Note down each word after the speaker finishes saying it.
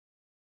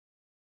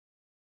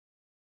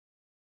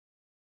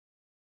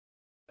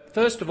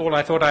first of all,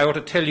 I thought I ought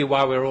to tell you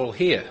why we're all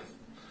here.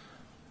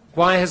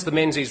 Why has the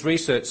Menzies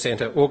Research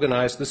Centre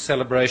organised this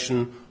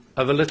celebration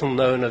of a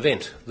little-known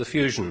event, the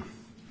fusion?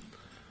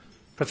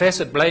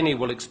 Professor Blainey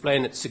will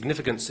explain its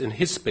significance in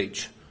his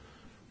speech,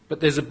 but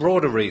there's a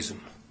broader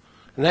reason,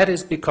 and that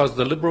is because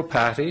the Liberal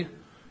Party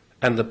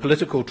and the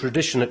political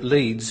tradition it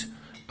leads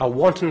are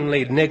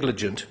wantonly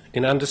negligent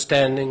in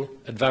understanding,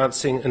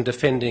 advancing and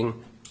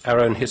defending our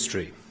own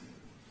history.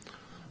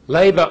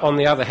 Labour, on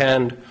the other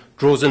hand,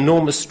 draws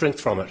enormous strength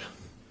from it,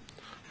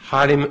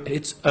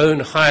 its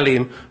own highly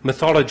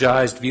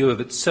mythologised view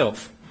of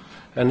itself,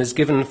 and is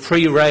given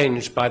free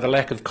range by the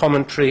lack of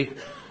commentary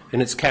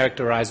in its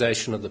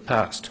characterisation of the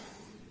past.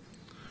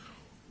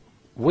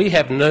 We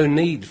have no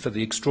need for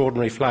the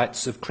extraordinary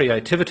flights of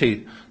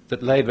creativity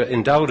that Labour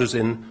indulges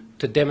in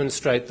to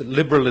demonstrate that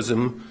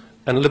liberalism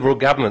and Liberal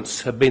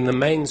governments have been the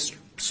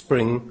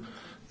mainspring,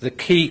 the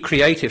key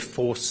creative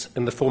force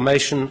in the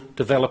formation,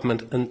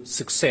 development and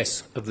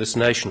success of this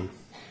nation.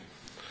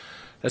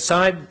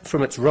 Aside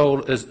from its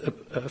role as,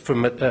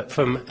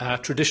 from our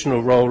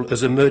traditional role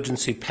as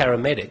emergency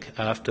paramedic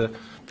after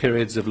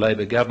periods of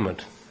Labour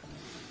government.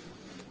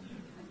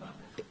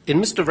 In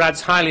Mr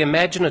Rudd's highly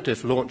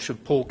imaginative launch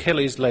of Paul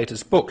Kelly's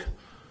latest book,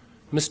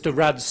 Mr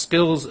Rudd's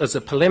skills as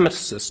a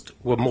polemicist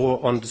were more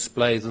on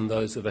display than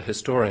those of a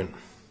historian.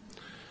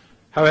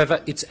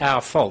 However, it's our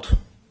fault.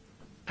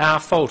 Our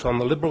fault on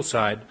the Liberal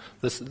side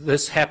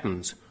this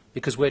happens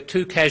because we're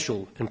too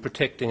casual in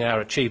protecting our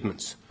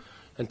achievements,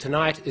 and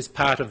tonight is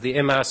part of the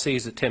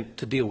MRC's attempt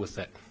to deal with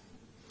that.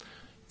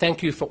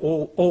 Thank you for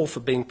all for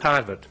being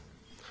part of it.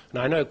 And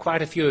I know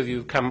quite a few of you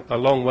have come a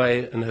long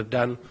way and have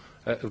gone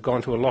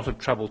to a lot of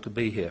trouble to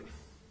be here.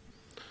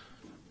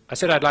 I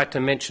said I'd like to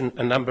mention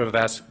a number of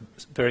our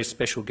very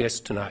special guests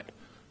tonight,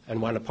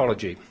 and one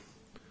apology.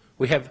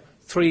 We have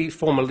 3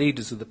 former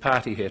leaders of the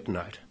party here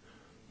tonight: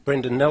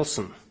 Brendan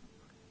Nelson,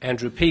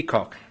 Andrew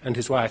Peacock and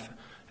his wife,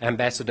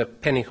 Ambassador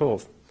Penny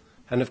Hall,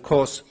 and of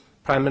course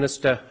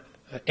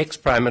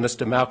ex-Prime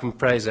Minister Malcolm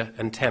Fraser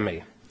and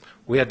Tammy.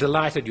 We are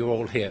delighted you're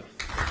all here.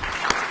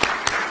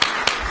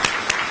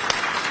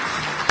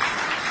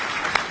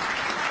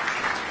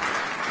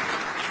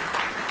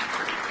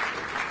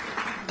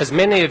 As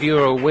many of you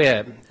are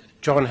aware,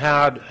 John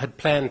Howard had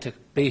planned to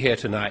be here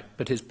tonight,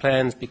 but his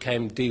plans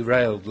became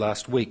derailed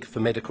last week for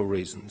medical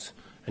reasons,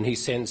 and he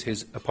sends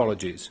his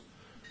apologies.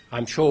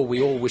 I'm sure we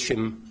all wish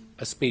him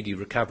a speedy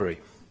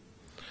recovery.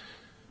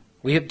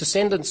 We have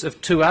descendants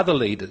of 2 other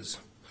leaders.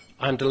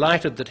 I'm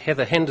delighted that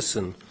Heather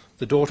Henderson,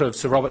 the daughter of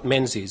Sir Robert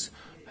Menzies,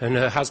 and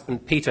her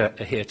husband Peter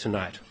are here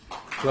tonight.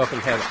 Welcome,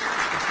 Heather.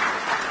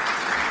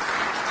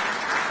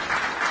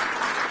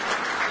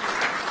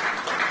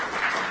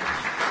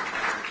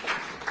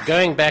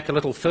 Going back a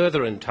little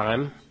further in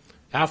time,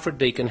 Alfred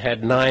Deakin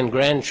had 9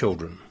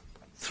 grandchildren.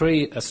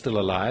 3 are still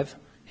alive.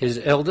 His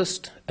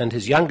eldest and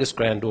his youngest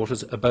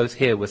granddaughters are both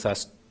here with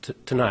us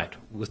tonight,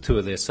 with 2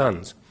 of their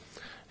sons.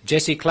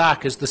 Jessie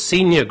Clark is the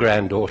senior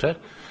granddaughter,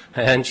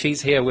 and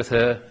she's here with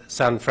her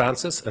son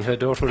Francis and her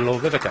daughter-in-law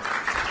Vivica.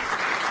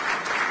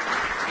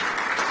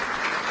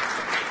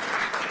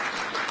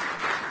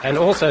 And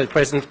also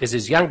present is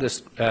his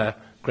youngest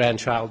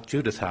grandchild,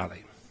 Judith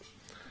Harley.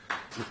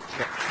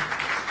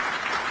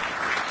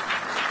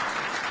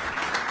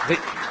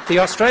 The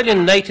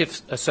Australian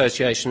Native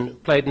Association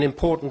played an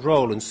important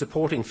role in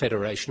supporting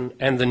Federation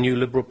and the new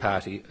Liberal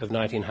Party of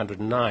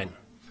 1909.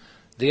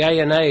 The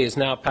ANA is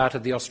now part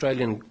of the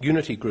Australian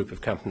Unity Group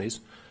of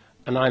companies,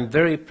 and I'm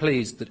very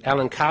pleased that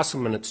Alan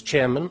Castleman, its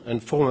chairman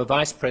and former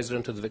Vice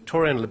President of the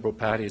Victorian Liberal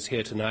Party, is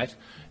here tonight,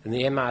 and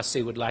the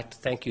MRC would like to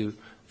thank you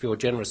for your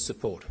generous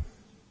support.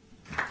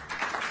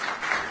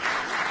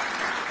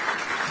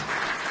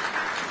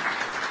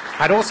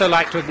 I'd also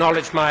like to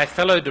acknowledge my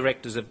fellow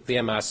directors of the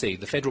MRC,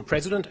 the Federal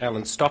President,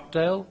 Alan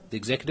Stockdale, the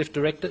Executive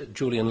Director,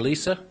 Julian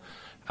Leeser,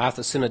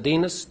 Arthur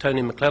Sinodinos,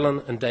 Tony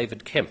McClellan and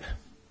David Kemp.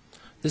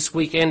 This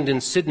weekend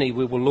in Sydney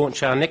we will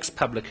launch our next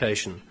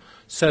publication,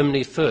 So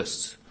Many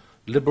Firsts,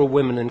 Liberal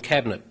Women in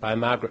Cabinet by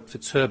Margaret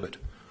Fitzherbert,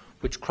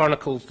 which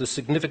chronicles the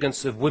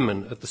significance of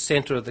women at the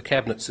centre of the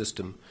cabinet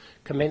system,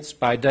 commenced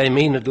by Dame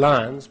Enid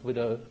Lyons,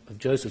 widow of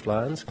Joseph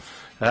Lyons,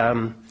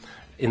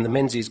 in the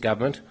Menzies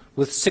government,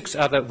 with 6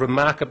 other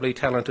remarkably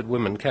talented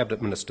women cabinet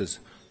ministers,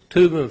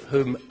 2 of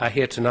whom are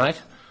here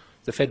tonight,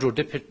 the Federal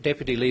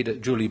Deputy Leader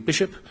Julie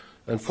Bishop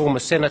and former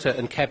Senator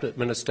and Cabinet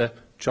Minister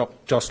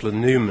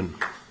Jocelyn Newman.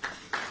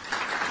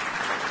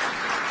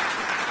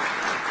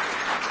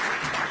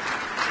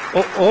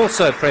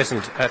 Also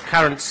present are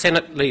current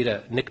Senate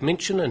Leader Nick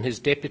Minchin and his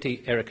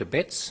Deputy Erica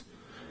Betts.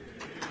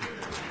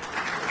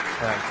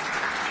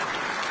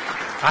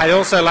 I'd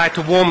also like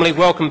to warmly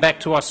welcome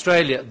back to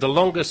Australia the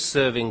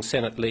longest-serving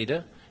Senate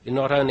Leader in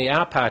not only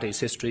our party's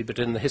history but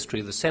in the history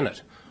of the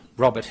Senate,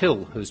 Robert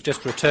Hill, who's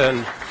just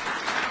returned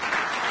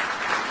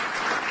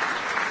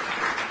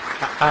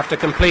after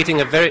completing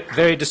a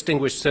very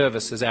distinguished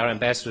service as our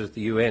ambassador to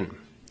the UN.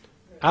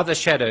 Other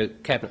shadow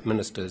cabinet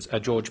ministers are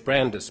George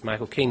Brandis,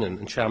 Michael Keenan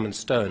and Sharman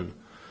Stone,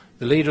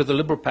 the leader of the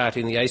Liberal Party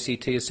in the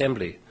ACT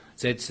Assembly,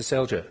 Zed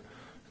Seselja,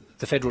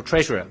 the Federal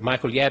Treasurer,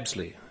 Michael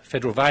Yabsley,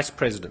 Federal Vice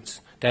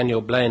Presidents,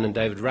 Daniel Blaine and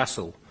David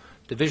Russell,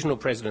 Divisional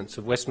Presidents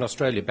of Western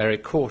Australia, Barry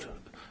Court,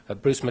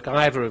 Bruce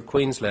McIver of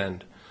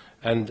Queensland,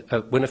 and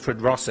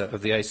Winifred Rosser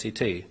of the ACT,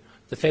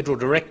 the Federal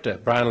Director,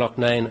 Brian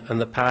Loughnane, and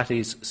the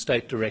party's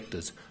state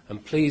directors.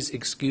 And please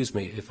excuse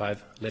me if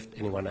I've left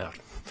anyone out.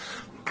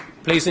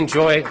 Please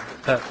enjoy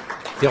the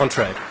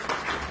entree.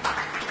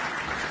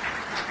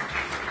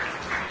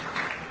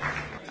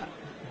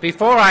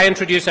 Before I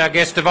introduce our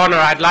guest of honour,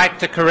 I'd like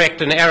to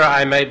correct an error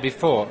I made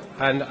before,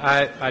 and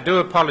I do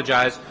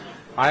apologise.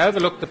 I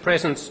overlooked the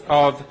presence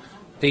of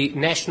the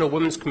National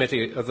Women's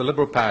Committee of the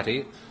Liberal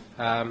Party,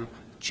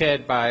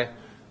 chaired by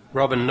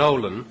Robin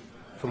Nolan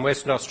from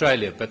Western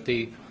Australia, but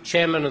the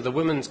chairman of the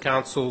Women's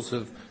Councils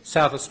of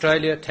South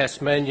Australia,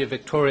 Tasmania,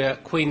 Victoria,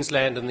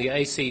 Queensland and the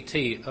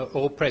ACT are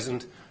all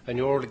present, and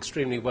you're all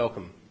extremely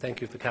welcome.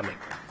 Thank you for coming.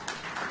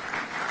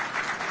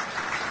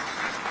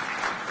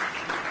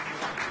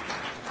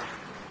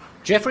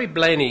 Geoffrey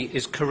Blainey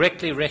is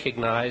correctly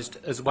recognised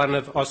as one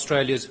of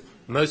Australia's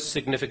most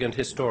significant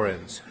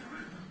historians.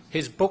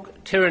 His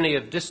book, Tyranny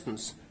of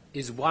Distance,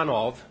 is one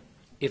of,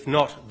 if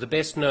not the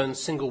best-known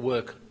single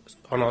work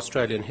on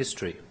Australian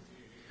history.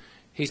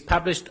 He's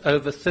published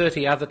over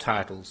 30 other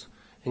titles,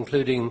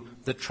 including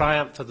The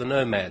Triumph of the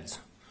Nomads,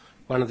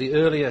 one of the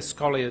earlier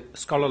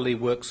scholarly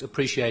works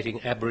appreciating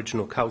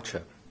Aboriginal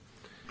culture.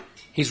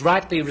 He's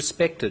rightly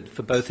respected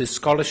for both his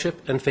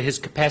scholarship and for his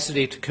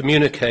capacity to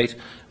communicate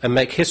and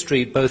make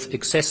history both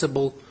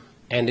accessible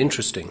and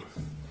interesting.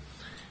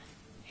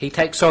 He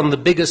takes on the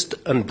biggest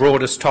and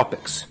broadest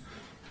topics,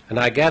 and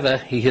I gather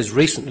he has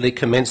recently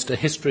commenced a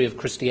history of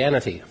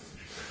Christianity.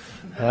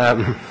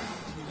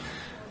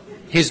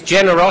 His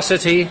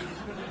generosity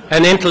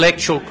and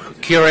intellectual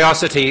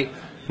curiosity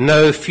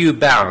know few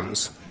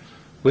bounds.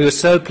 We were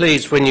so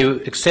pleased when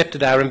you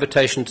accepted our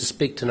invitation to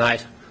speak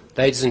tonight.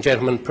 Ladies and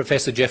gentlemen,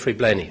 Professor Geoffrey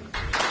Blainey.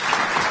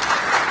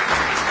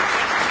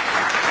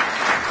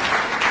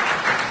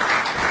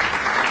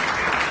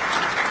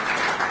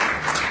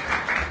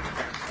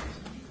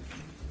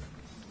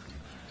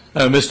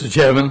 Mr.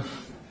 Chairman,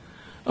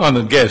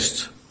 honoured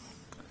guests,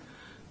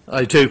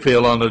 I too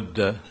feel honoured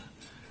to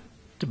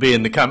be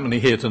in the company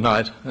here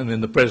tonight and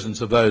in the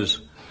presence of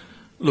those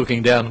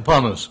looking down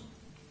upon us.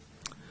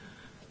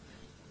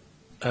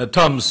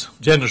 Tom's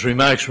generous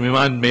remarks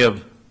remind me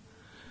of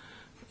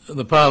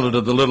the pilot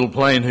of the little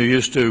plane who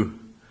used to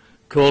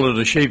call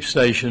it a sheep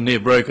station near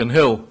Broken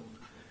Hill.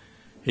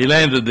 He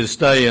landed this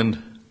day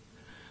and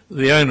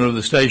the owner of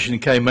the station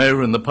came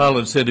over and the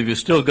pilot said, "Have you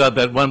still got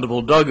that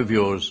wonderful dog of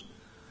yours?"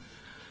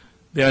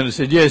 The owner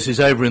said, "Yes,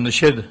 he's over in the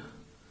shed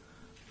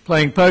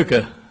playing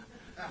poker."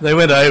 They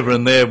went over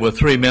and there were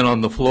three men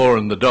on the floor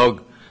and the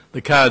dog,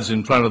 the cards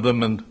in front of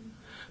them, and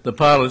the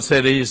pilot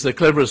said, "He's the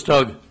cleverest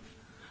dog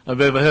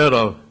I've ever heard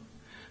of."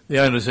 The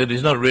owner said,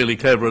 "He's not really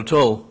clever at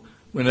all.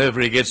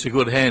 Whenever he gets a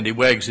good hand, he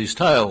wags his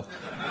tail."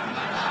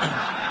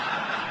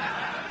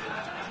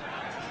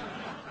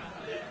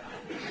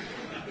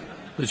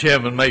 The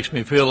chairman makes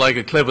me feel like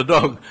a clever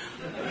dog.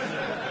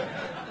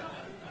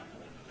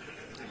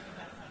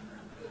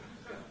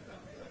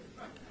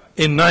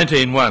 In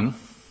 1901,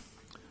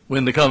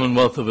 when the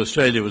Commonwealth of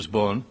Australia was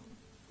born,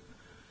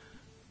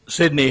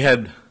 Sydney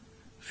had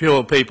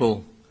fewer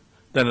people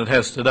than it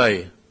has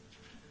today.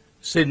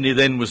 Sydney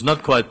then was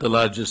not quite the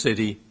largest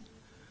city,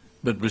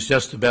 but was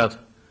just about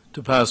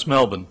to pass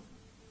Melbourne.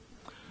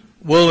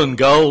 Wool and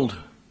gold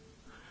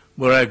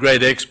were our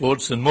great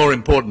exports and more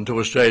important to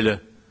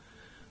Australia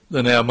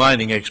than our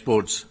mining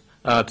exports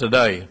are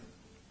today.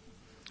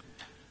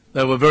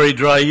 They were very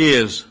dry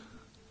years,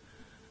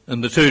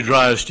 and the two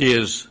driest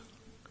years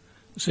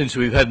since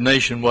we've had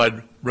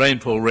nationwide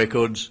rainfall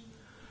records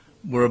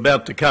were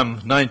about to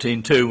come,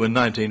 1902 and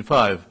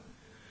 1905.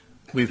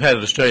 We've had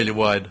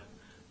Australia-wide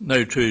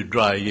no true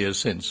dry years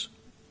since.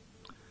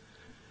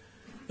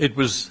 It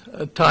was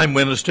a time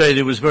when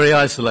Australia was very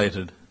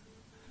isolated,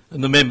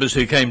 and the members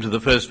who came to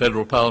the first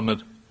federal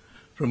parliament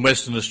from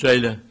Western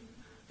Australia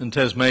and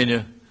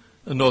Tasmania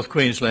and North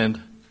Queensland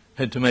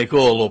had to make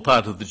all or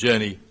part of the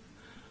journey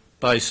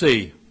by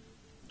sea.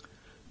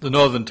 The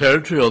Northern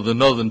Territory, or the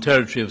Northern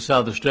Territory of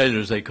South Australia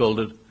as they called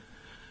it,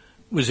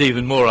 was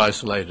even more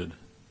isolated.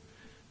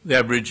 The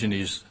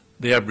Aborigines,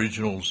 the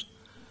Aboriginals,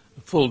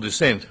 full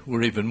descent,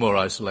 were even more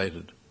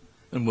isolated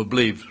and were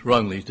believed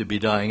wrongly to be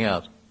dying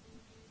out.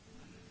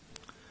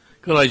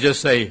 Could I just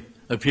say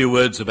a few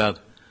words about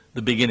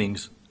the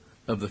beginnings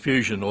of the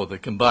fusion, or the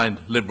combined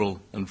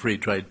Liberal and Free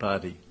Trade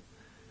Party?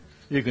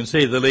 You can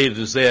see the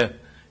leaders there: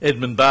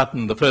 Edmund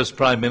Barton, the first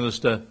Prime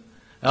Minister,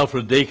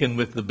 Alfred Deakin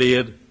with the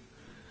beard,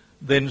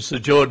 then Sir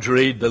George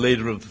Reid, the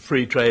leader of the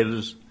Free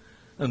Traders,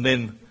 and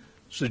then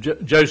Sir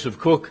Joseph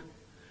Cook,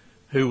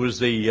 who was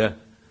the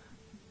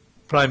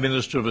Prime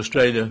Minister of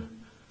Australia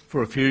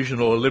for a fusion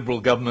or a Liberal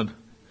government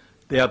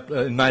in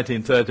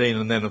 1913,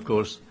 and then, of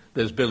course,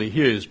 there's Billy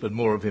Hughes, but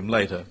more of him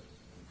later.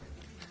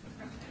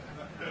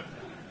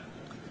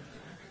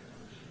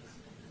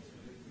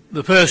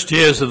 The first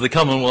years of the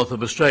Commonwealth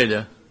of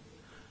Australia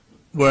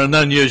were an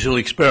unusual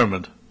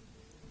experiment.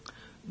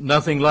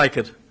 Nothing like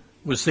it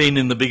was seen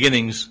in the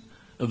beginnings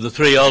of the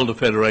three older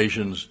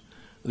federations,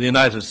 the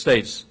United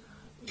States,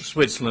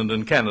 Switzerland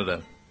and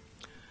Canada.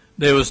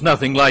 There was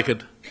nothing like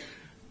it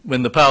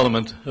when the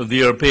Parliament of the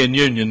European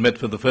Union met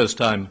for the first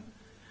time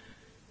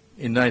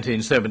in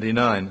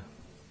 1979.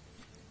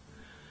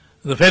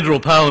 The Federal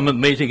Parliament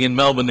meeting in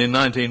Melbourne in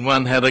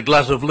 1901 had a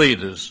glut of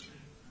leaders.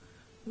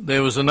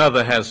 There was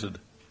another hazard.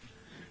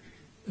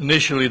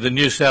 Initially, the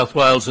New South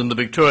Wales and the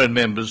Victorian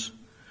members,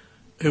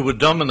 who would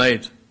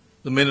dominate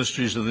the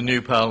ministries of the new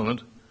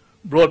Parliament,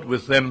 brought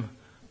with them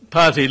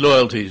party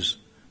loyalties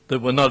that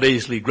were not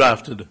easily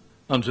grafted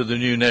onto the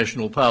new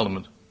National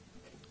Parliament.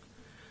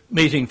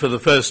 Meeting for the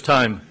first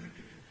time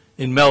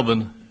in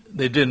Melbourne,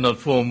 they did not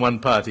form one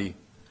party.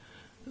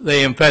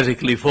 They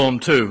emphatically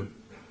formed two,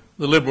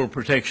 the Liberal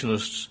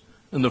Protectionists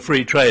and the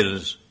Free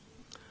Traders.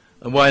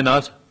 And why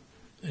not?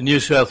 New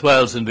South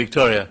Wales and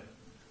Victoria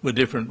were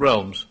different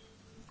realms.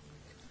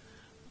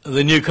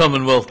 The new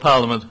Commonwealth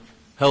Parliament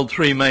held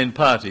three main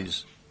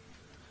parties.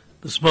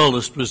 The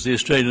smallest was the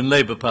Australian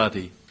Labor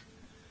Party.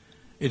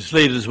 Its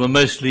leaders were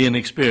mostly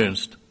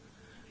inexperienced,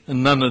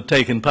 and none had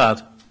taken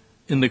part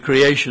in the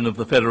creation of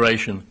the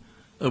Federation,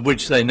 of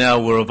which they now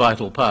were a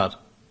vital part.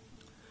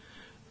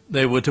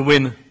 They were to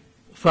win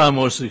far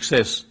more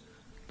success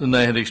than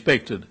they had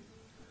expected,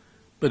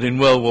 but in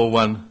World War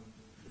I,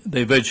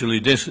 they virtually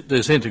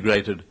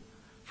disintegrated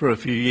for a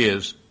few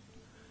years.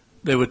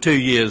 There were 2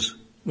 years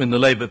when the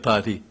Labor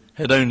Party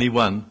had only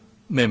one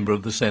member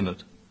of the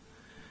Senate.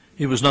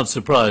 He was not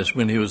surprised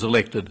when he was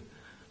elected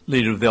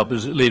leader of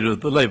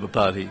the Labor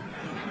Party.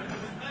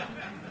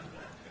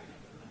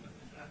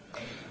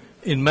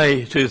 In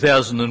May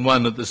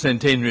 2001 at the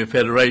Centenary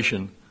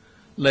Federation,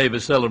 Labor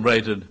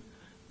celebrated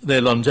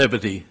their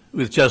longevity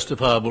with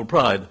justifiable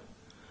pride.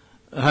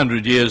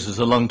 100 years is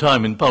a long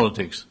time in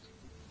politics.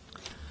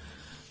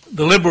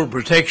 The Liberal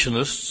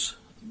Protectionists,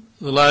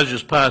 the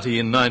largest party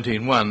in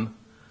 1901,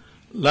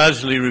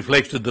 largely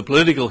reflected the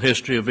political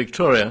history of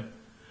Victoria,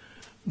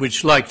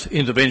 which liked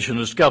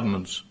interventionist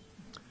governments.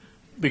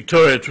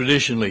 Victoria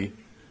traditionally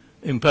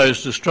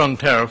imposed a strong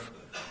tariff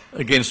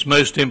against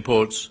most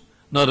imports,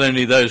 not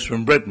only those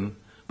from Britain,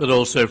 but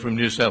also from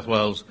New South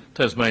Wales,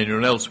 Tasmania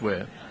and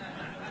elsewhere.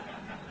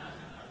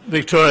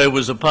 Victoria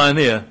was a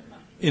pioneer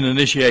in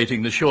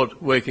initiating the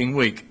short working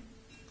week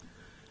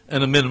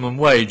and a minimum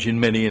wage in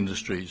many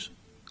industries.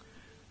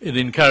 It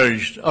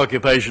encouraged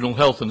occupational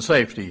health and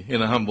safety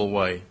in a humble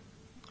way.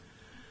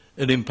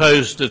 It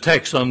imposed a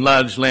tax on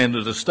large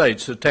landed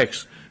estates, a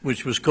tax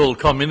which was called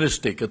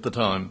communistic at the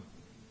time.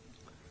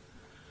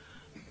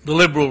 The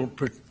Liberal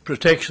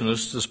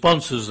Protectionists, the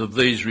sponsors of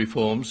these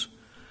reforms,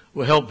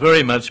 were helped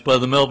very much by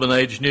the Melbourne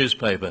Age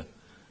newspaper.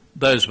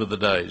 Those were the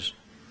days.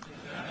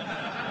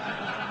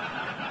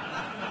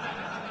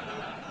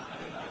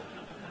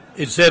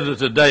 Its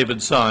editor,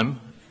 David Syme,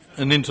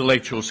 an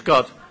intellectual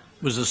Scot,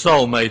 was a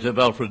soulmate of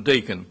Alfred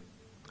Deakin.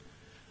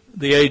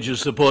 The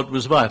Age's support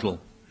was vital.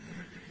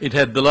 It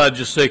had the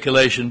largest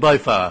circulation by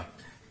far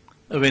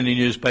of any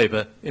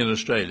newspaper in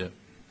Australia.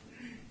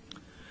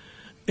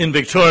 In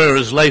Victoria,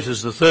 as late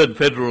as the third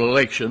federal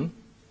election,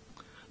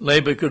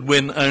 Labor could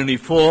win only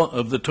 4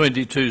 of the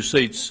 22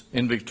 seats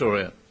in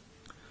Victoria.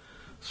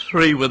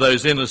 3 were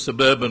those inner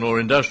suburban or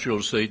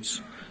industrial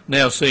seats,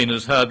 now seen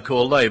as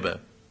hardcore Labor.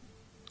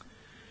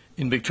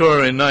 In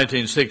Victoria in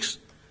 1906,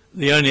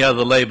 the only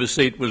other Labor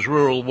seat was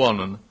rural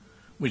Wannon,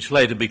 which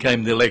later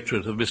became the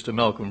electorate of Mr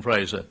Malcolm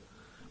Fraser,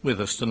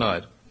 with us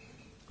tonight.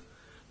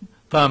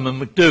 Farmer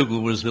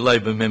McDougall was the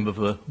Labor member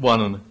for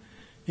Wannon.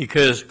 He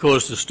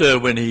caused a stir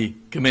when he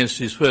commenced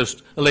his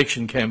first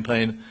election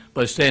campaign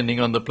by standing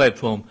on the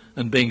platform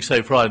and being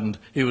so frightened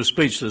he was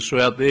speechless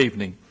throughout the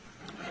evening.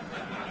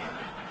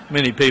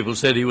 Many people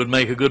said he would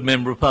make a good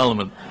member of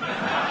Parliament.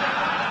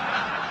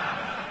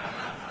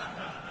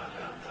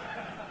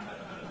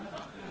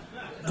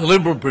 The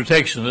Liberal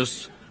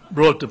Protectionists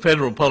brought to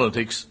federal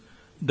politics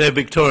their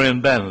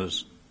Victorian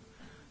banners.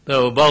 They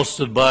were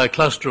bolstered by a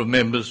cluster of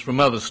members from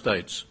other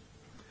states.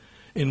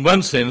 In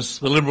one sense,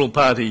 the Liberal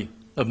Party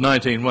of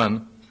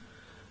 1901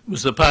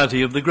 was the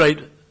party of the great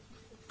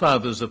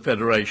fathers of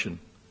federation.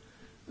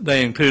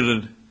 They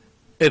included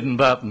Eden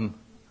Barton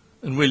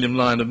and William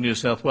Lyon of New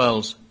South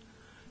Wales,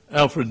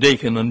 Alfred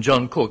Deakin and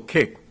John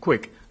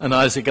Quick and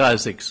Isaac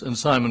Isaacs and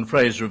Simon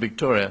Fraser of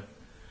Victoria,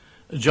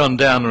 John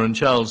Downer and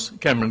Charles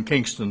Cameron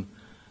Kingston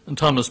and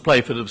Thomas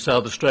Playford of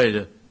South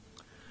Australia,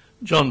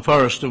 John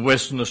Forrest of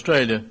Western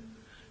Australia,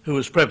 who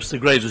was perhaps the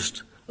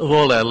greatest of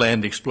all our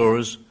land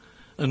explorers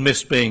and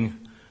missed being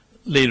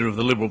leader of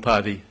the Liberal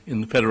Party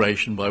in the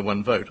Federation by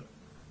 1 vote.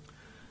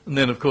 And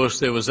then, of course,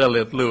 there was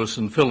Elliot Lewis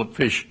and Philip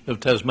Fish of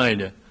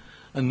Tasmania,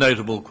 and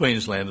notable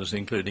Queenslanders,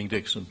 including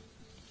Dixon.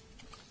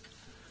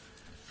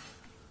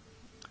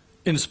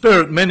 In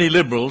spirit, many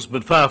Liberals,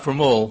 but far from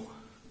all,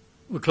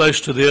 were close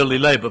to the early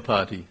Labor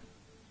Party.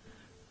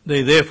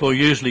 They therefore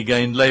usually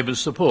gained Labor's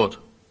support.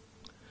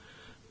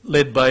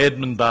 Led by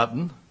Edmund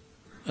Barton,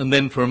 and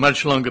then for a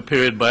much longer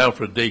period by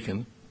Alfred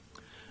Deakin,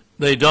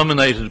 they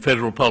dominated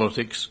federal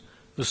politics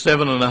for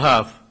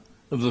 7.5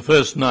 of the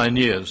first 9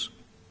 years.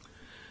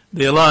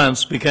 The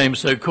alliance became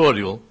so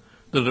cordial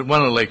that at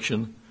one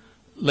election,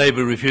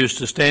 Labor refused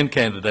to stand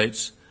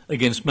candidates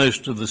against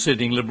most of the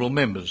sitting Liberal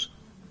members.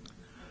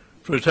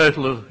 For a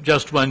total of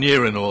just 1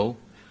 year in all,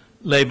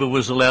 Labor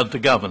was allowed to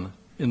govern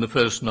in the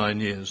first 9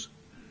 years.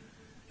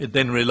 It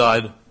then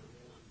relied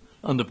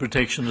on the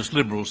Protectionist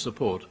Liberal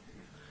support.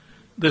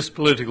 This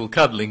political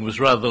cuddling was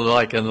rather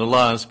like an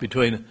alliance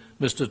between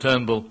Mr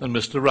Turnbull and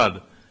Mr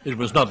Rudd. It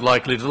was not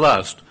likely to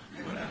last.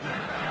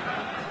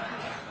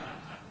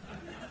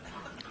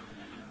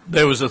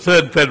 There was a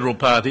third federal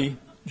party,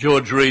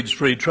 George Reid's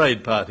Free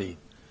Trade Party.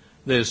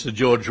 There's Sir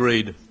George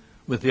Reid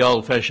with the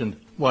old-fashioned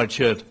white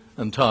shirt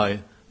and tie,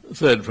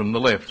 third from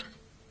the left.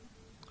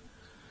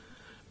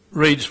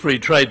 Reid's Free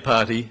Trade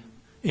Party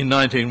in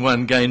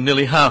 1901 gained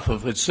nearly half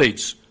of its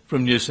seats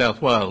from New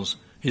South Wales,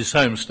 his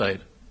home state.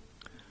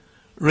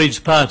 Reid's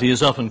party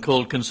is often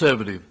called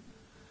conservative,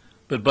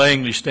 but by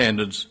English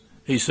standards,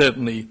 he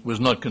certainly was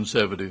not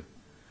conservative.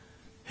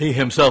 He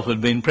himself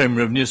had been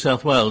Premier of New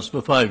South Wales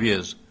for 5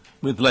 years,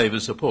 with Labor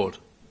support.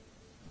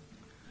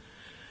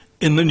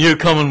 In the new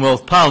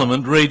Commonwealth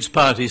Parliament, Reid's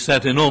party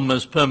sat in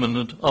almost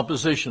permanent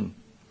opposition.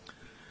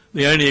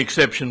 The only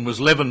exception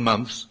was 11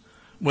 months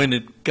when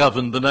it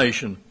governed the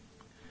nation.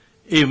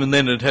 Even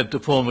then it had to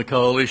form a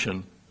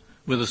coalition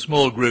with a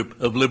small group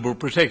of Liberal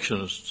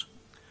Protectionists.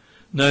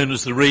 Known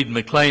as the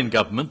Reid-Maclean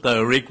government, they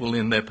were equal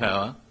in their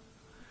power.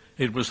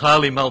 It was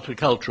highly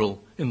multicultural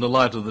in the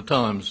light of the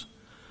times,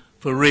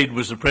 for Reid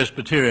was a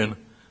Presbyterian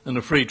and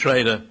a free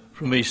trader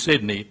from East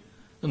Sydney,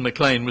 and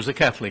Maclean was a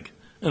Catholic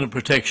and a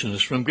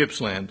Protectionist from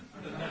Gippsland.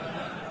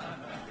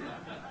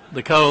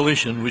 The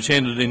coalition, which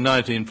ended in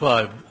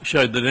 1905,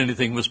 showed that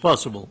anything was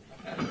possible.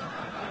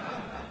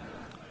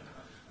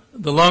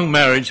 The long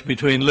marriage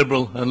between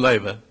Liberal and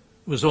Labor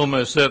was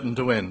almost certain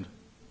to end.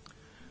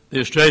 The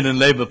Australian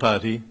Labor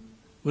Party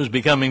was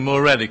becoming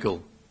more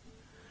radical.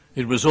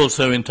 It was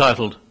also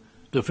entitled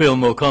to feel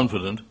more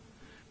confident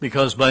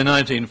because by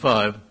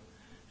 1905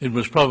 it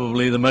was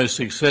probably the most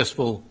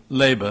successful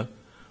Labor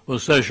or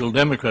Social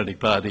Democratic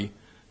Party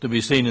to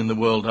be seen in the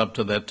world up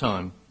to that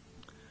time.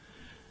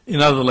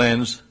 In other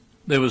lands,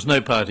 there was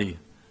no party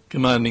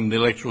commanding the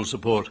electoral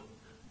support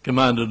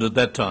commanded at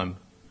that time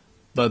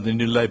by the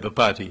new Labor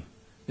Party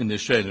in the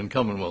Australian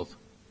Commonwealth.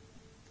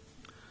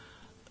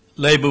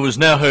 Labor was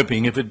now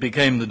hoping, if it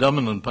became the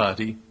dominant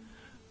party,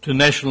 to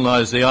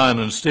nationalise the iron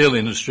and steel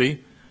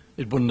industry.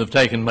 It wouldn't have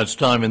taken much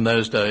time in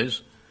those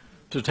days,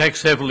 to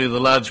tax heavily the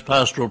large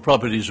pastoral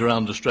properties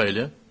around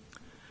Australia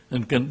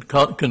and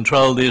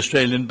control the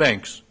Australian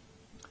banks.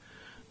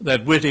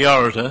 That witty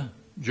orator,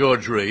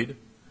 George Reid,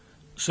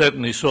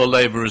 certainly saw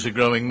Labor as a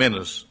growing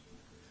menace.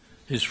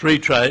 His Free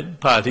Trade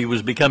Party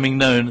was becoming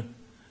known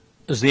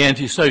as the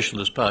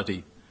Anti-Socialist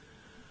Party,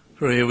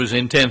 for he was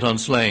intent on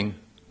slaying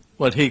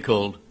what he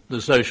called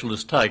the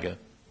Socialist Tiger.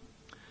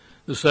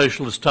 The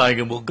Socialist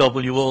Tiger will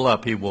gobble you all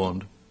up, he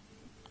warned.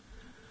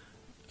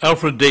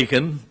 Alfred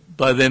Deakin,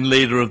 by then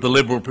leader of the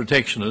Liberal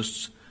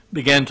Protectionists,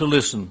 began to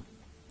listen.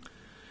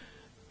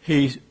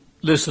 He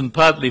listened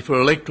partly for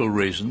electoral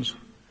reasons.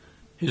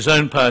 His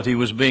own party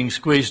was being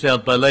squeezed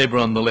out by Labor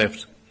on the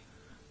left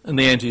and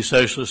the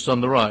anti-socialists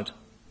on the right.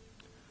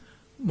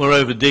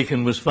 Moreover,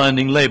 Deakin was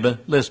finding Labor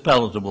less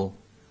palatable.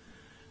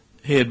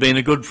 He had been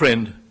a good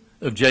friend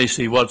of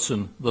J.C.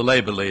 Watson, the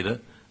Labor leader,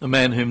 a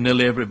man whom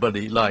nearly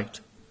everybody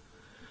liked.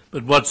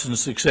 But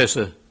Watson's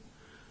successor,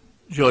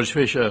 Andrew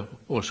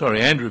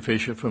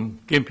Fisher from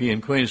Gympie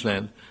in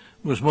Queensland,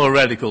 was more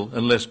radical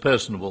and less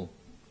personable.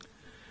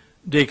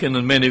 Deakin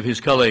and many of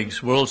his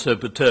colleagues were also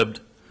perturbed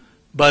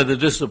by the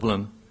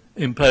discipline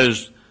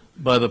imposed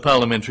by the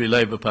Parliamentary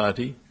Labor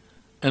Party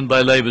and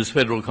by Labor's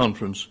Federal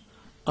Conference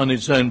on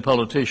its own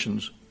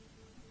politicians.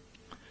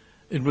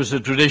 It was a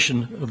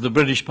tradition of the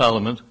British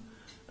Parliament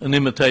and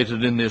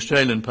imitated in the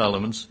Australian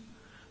parliaments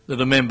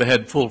that a member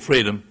had full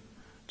freedom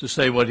to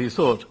say what he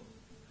thought.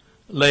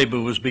 Labor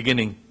was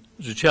beginning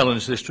to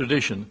challenge this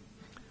tradition.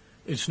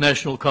 Its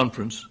national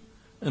conference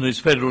and its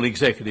federal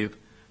executive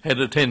had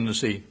a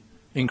tendency,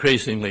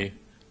 increasingly,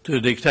 to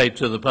dictate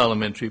to the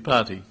parliamentary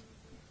party.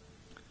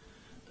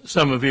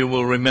 Some of you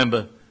will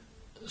remember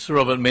Sir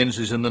Robert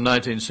Menzies in the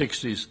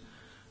 1960s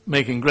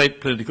making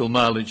great political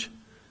mileage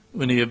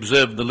when he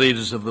observed the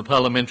leaders of the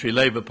Parliamentary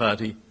Labor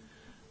Party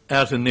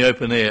out in the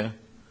open air,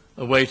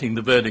 awaiting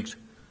the verdict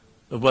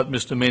of what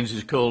Mr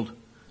Menzies called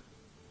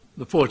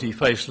the 40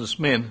 faceless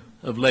men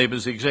of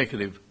Labor's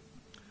executive.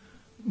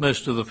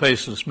 Most of the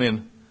faceless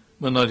men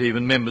were not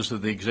even members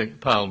of the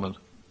Parliament.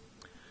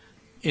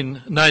 In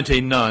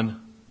 1909,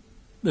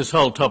 this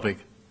whole topic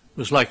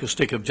was like a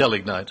stick of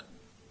gelignite.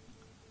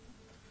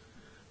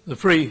 The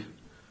free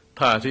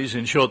parties,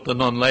 in short the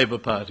non-Labor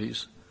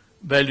parties,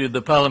 valued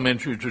the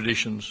parliamentary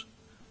traditions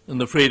and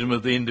the freedom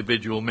of the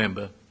individual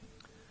member.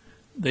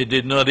 They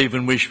did not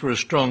even wish for a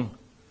strong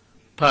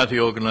party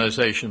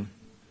organisation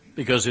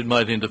because it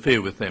might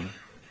interfere with them.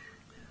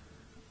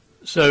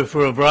 So,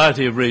 for a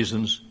variety of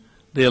reasons,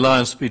 the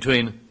alliance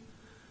between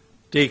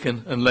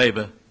Deakin and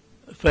Labor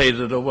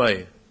faded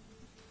away.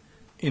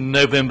 In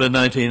November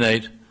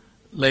 1908,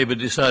 Labor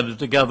decided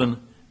to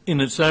govern in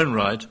its own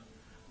right,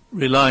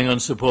 relying on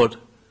support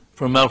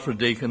from Alfred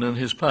Deakin and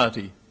his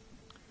party.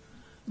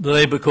 The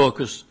Labour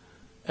caucus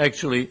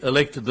actually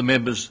elected the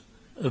members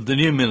of the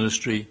new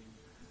ministry,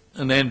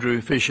 and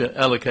Andrew Fisher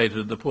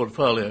allocated the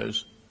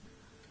portfolios.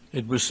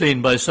 It was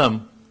seen by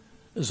some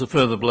as a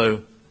further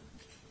blow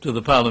to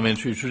the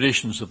parliamentary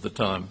traditions of the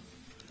time.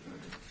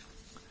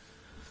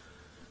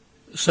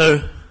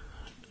 So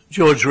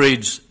George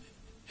Reid's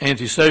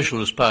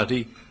anti-socialist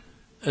party,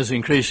 as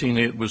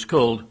increasingly it was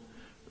called,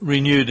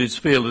 renewed its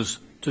feelers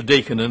to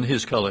Deakin and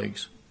his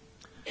colleagues.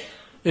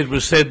 It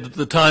was said that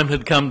the time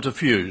had come to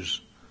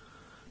fuse.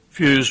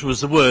 Fuse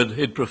was the word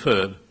it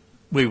preferred.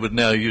 We would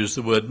now use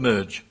the word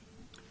merge.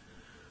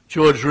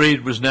 George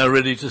Reid was now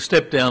ready to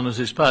step down as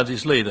his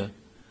party's leader,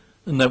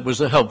 and that was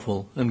a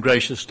helpful and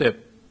gracious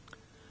step.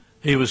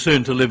 He was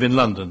soon to live in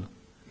London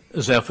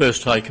as our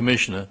first High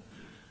Commissioner,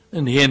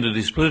 and he ended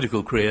his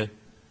political career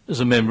as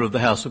a member of the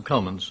House of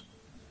Commons.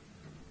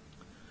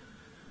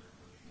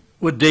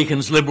 Would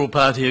Deakin's Liberal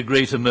Party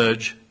agree to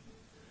merge?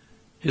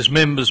 His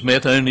members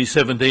met, only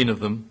 17 of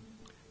them,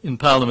 in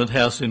Parliament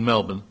House in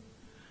Melbourne.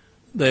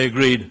 They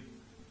agreed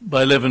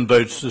by 11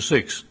 votes to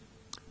 6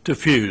 to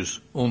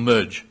fuse or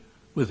merge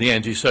with the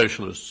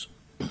anti-socialists.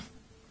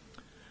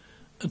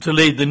 To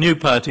lead the new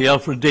party,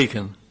 Alfred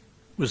Deakin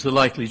was the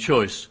likely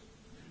choice.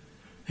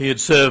 He had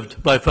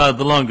served by far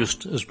the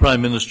longest as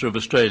Prime Minister of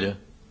Australia.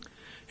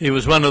 He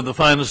was one of the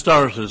finest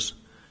orators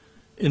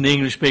in the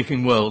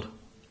English-speaking world,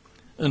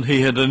 and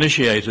he had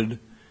initiated,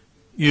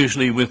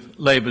 usually with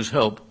Labour's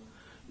help,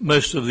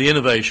 most of the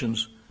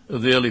innovations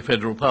of the early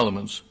federal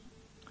parliaments.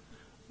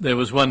 There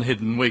was one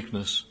hidden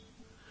weakness.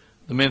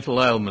 The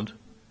mental ailment,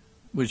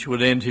 which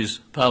would end his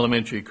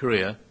parliamentary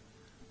career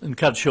and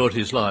cut short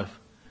his life,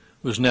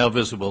 was now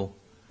visible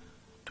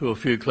to a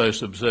few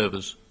close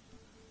observers.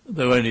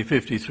 Though only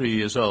 53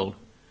 years old,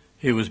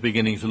 he was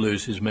beginning to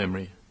lose his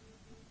memory.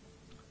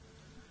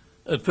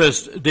 At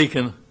first,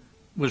 Deakin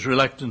was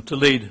reluctant to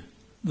lead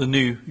the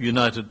new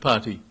United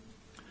Party.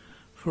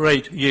 For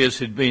 8 years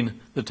he'd been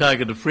the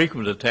target of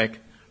frequent attack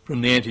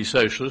from the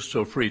anti-socialists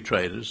or free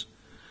traders,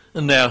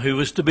 and now he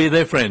was to be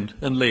their friend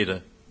and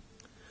leader.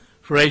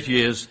 For 8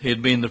 years he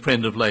had been the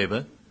friend of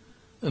Labour,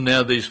 and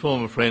now these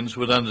former friends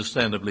would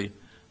understandably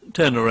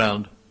turn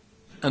around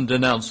and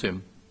denounce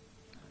him.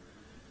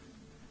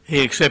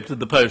 He accepted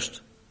the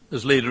post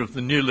as leader of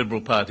the new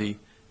Liberal Party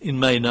in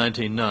May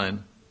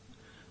 1909.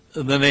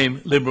 The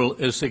name Liberal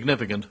is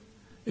significant.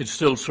 It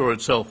still saw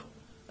itself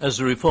as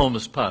a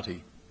reformist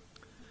party.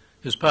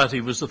 His party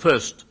was the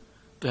first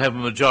to have a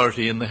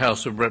majority in the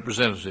House of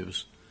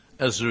Representatives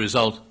as a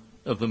result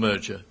of the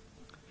merger.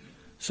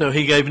 So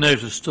he gave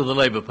notice to the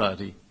Labour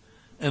Party,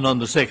 and on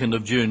the 2nd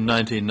of June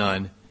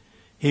 1909,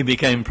 he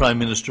became Prime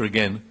Minister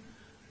again,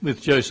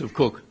 with Joseph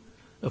Cook,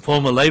 a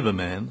former Labour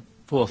man,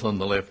 fourth on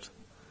the left,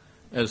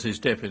 as his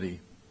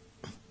deputy.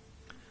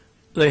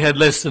 They had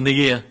less than a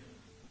year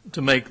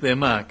to make their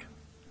mark,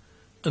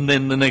 and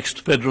then the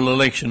next federal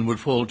election would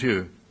fall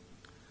due.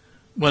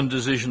 One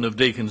decision of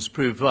Deakin's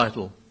proved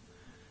vital.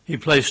 He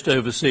placed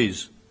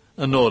overseas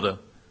an order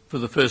for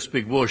the first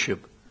big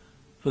warship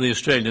for the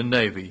Australian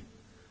Navy,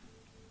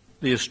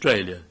 the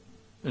Australia,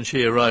 and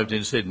she arrived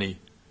in Sydney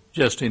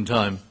just in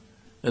time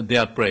at the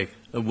outbreak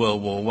of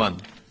World War I.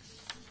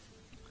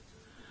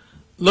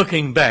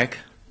 Looking back,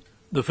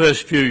 the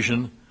first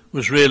fusion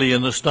was really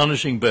an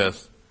astonishing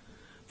birth,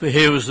 for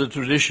here was the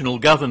traditional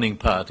governing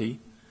party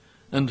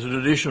and the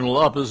traditional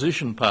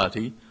opposition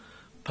party,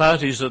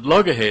 parties at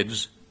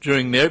loggerheads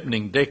during the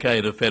opening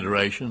decade of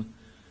federation,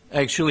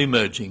 actually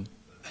merging.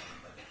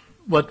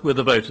 What were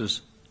the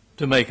voters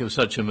to make of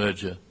such a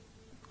merger?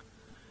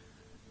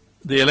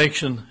 The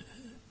election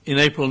in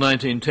April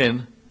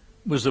 1910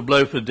 was a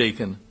blow for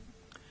Deakin.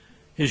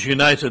 His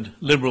united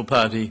Liberal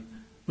Party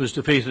was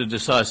defeated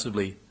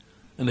decisively,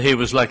 and he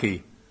was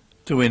lucky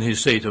to win his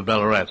seat of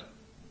Ballarat.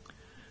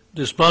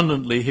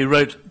 Despondently, he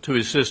wrote to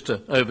his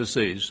sister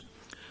overseas,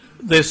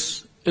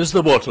 "This is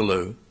the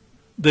Waterloo.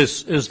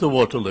 This is the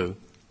Waterloo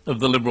of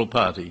the Liberal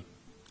Party."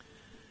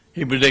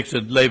 He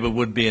predicted Labour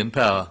would be in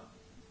power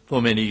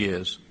for many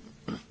years.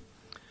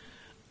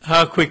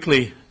 How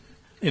quickly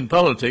in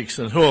politics,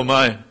 and who am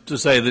I to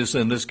say this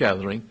in this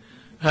gathering,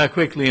 how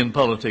quickly in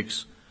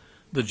politics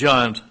the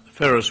giant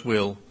Ferris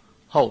wheel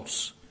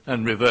halts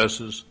and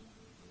reverses.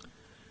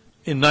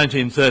 In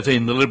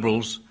 1913, the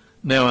Liberals,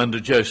 now under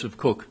Joseph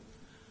Cook,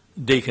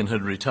 Deakin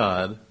had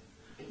retired,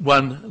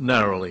 won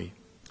narrowly.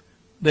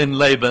 Then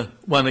Labour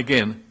won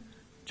again,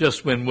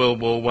 just when World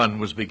War I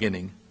was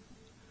beginning.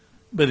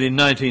 But in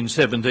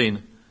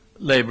 1917,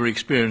 Labour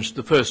experienced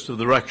the first of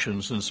the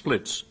ructions and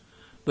splits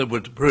that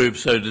would prove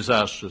so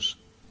disastrous.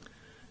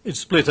 It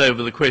split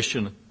over the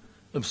question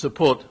of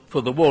support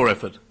for the war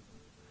effort.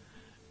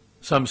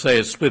 Some say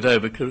it split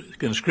over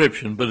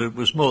conscription, but it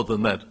was more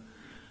than that.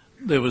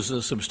 There was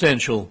a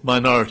substantial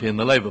minority in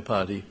the Labour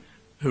Party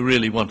who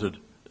really wanted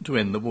to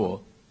end the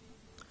war.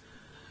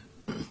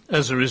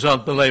 As a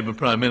result, the Labour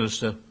Prime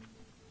Minister,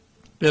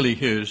 Billy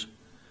Hughes,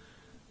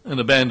 and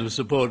a band of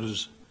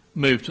supporters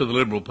moved to the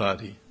Liberal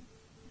Party.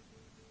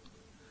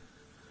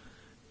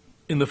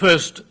 In the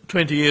first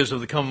 20 years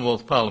of the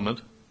Commonwealth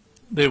Parliament,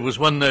 there was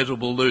one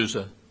notable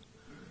loser,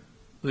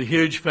 the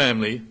huge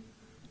family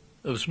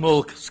of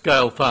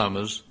small-scale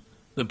farmers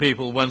the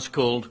people once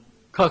called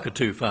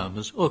cockatoo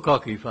farmers or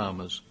cocky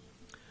farmers.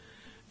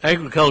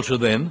 Agriculture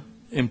then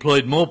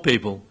employed more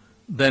people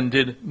than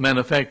did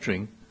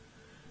manufacturing,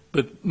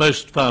 but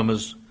most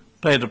farmers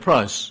paid a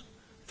price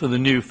for the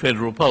new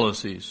federal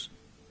policies.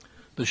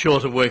 The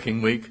shorter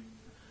working week,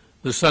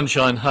 the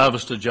sunshine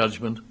harvester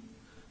judgment,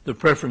 the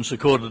preference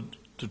accorded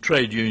to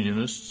trade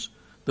unionists,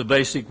 the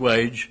basic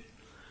wage,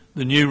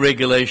 the new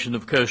regulation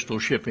of coastal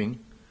shipping,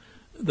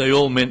 they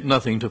all meant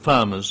nothing to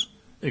farmers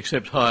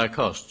except higher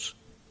costs.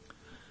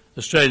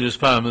 Australia's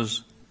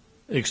farmers,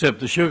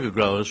 except the sugar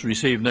growers,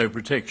 received no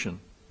protection.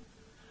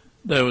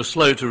 They were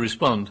slow to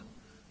respond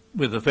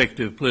with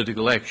effective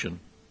political action.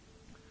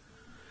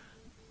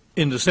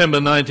 In December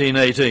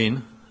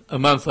 1918, a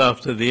month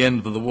after the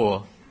end of the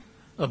war,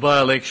 a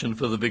by-election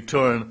for the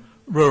Victorian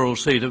rural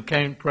seat of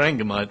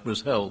Corangamite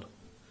was held.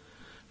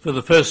 For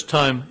the first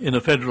time in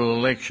a federal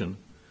election,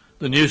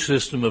 the new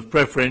system of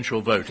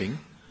preferential voting,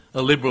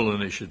 a Liberal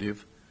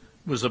initiative,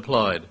 was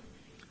applied.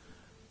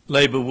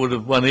 Labor would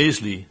have won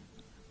easily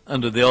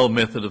under the old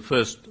method of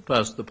first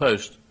past the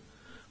post,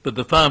 but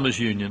the Farmers'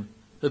 Union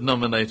had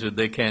nominated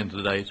their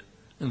candidate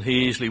and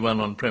he easily won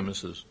on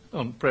preferences.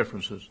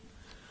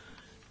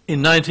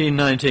 In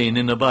 1919,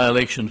 in a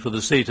by-election for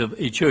the seat of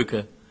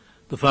Echuca,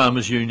 the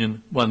Farmers'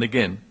 Union won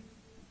again.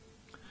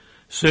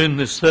 Soon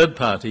this third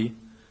party,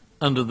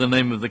 under the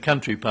name of the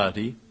Country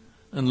Party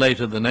and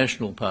later the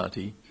National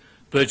Party,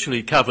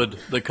 virtually covered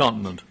the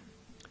continent.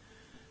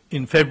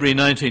 In February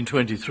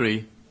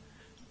 1923,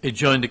 it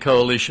joined a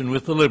coalition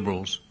with the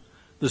Liberals,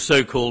 the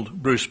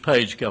so-called Bruce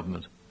Page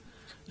government.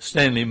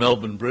 Stanley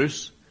Melbourne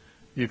Bruce,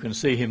 you can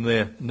see him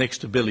there next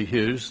to Billy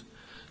Hughes,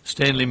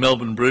 Stanley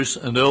Melbourne Bruce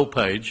and Earl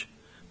Page,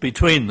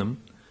 between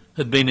them,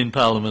 had been in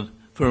Parliament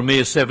for a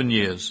mere 7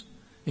 years,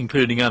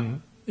 including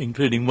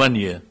 1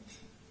 year,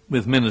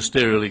 with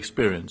ministerial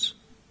experience.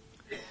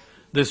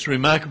 This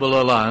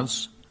remarkable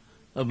alliance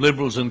of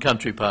Liberals and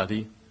Country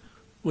Party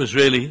was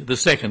really the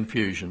second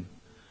fusion.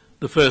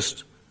 The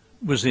first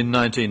was in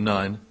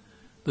 1909,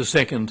 the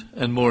second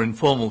and more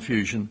informal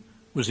fusion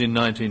was in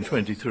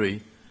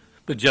 1923,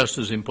 but just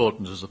as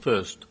important as the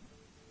first.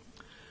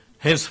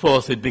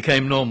 Henceforth it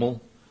became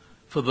normal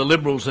for the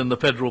Liberals in the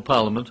Federal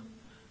Parliament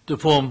to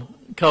form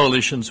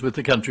coalitions with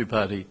the Country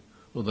Party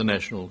or the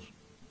Nationals.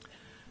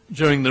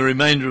 During the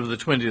remainder of the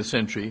 20th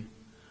century,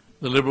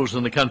 the Liberals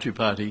and the Country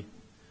Party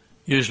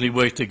usually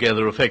worked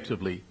together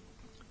effectively.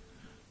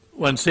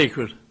 One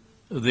secret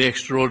of the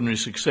extraordinary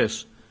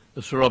success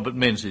of Sir Robert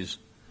Menzies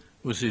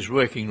was his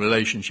working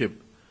relationship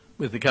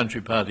with the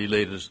Country Party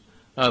leaders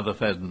Arthur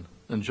Fadden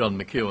and John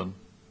McEwen.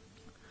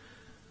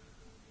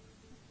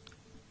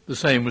 The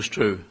same was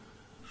true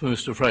for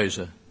Mr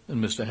Fraser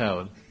and Mr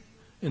Howard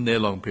in their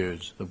long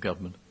periods of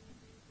government.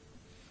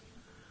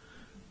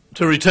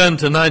 To return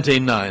to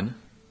 1909,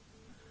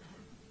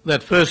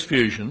 that first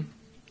fusion,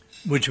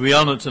 which we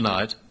honour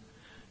tonight,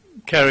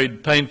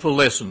 carried painful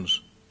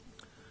lessons.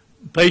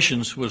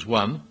 Patience was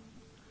one,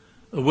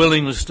 a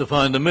willingness to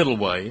find a middle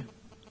way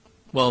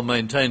while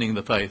maintaining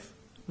the faith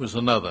was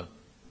another.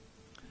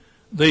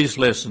 These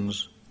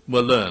lessons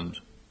were learned.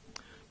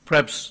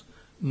 Perhaps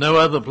no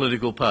other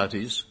political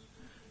parties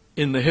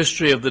in the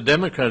history of the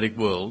democratic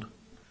world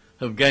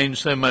have gained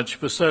so much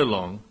for so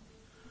long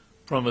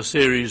from a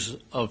series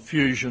of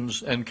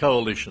fusions and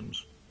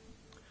coalitions.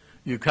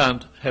 You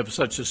can't have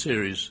such a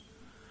series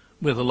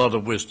with a lot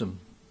of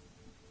wisdom.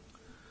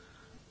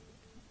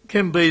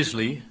 Ken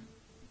Beazley,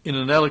 in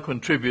an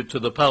eloquent tribute to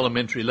the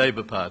Parliamentary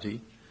Labor Party,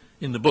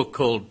 in the book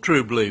called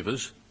True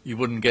Believers, you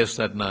wouldn't guess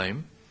that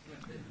name,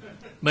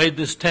 made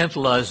this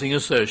tantalising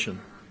assertion.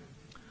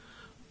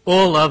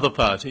 All other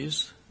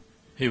parties,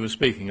 he was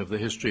speaking of the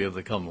history of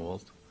the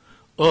Commonwealth,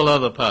 all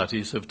other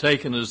parties have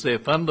taken as their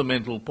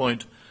fundamental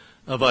point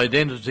of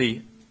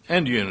identity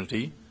and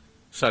unity,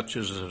 such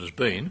as it has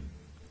been,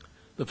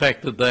 the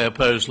fact that they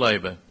oppose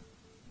Labor.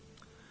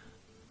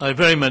 I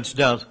very much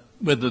doubt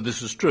whether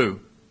this is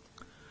true.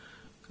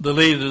 The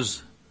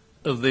leaders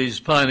of these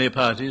pioneer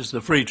parties,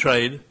 the Free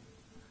Trade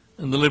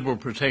and the Liberal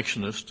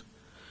Protectionists,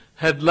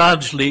 had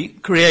largely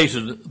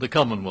created the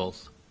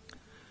Commonwealth.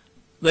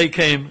 They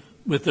came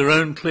with their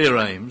own clear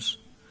aims,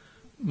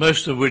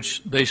 most of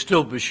which they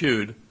still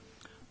pursued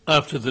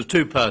after the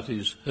two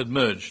parties had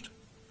merged.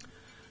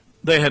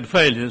 They had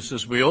failures,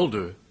 as we all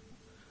do,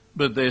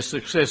 but their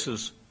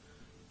successes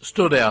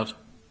stood out,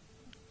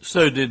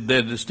 so did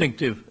their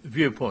distinctive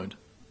viewpoint.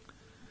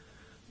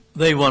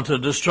 They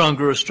wanted a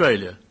stronger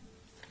Australia.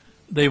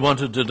 They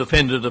wanted to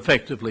defend it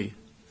effectively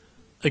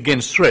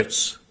against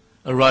threats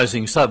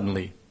arising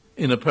suddenly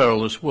in a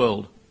perilous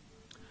world.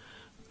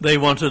 They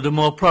wanted a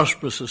more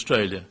prosperous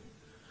Australia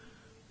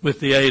with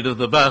the aid of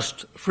the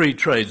vast free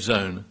trade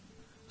zone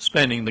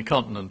spanning the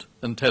continent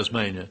and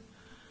Tasmania,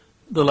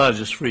 the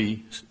largest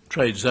free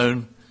trade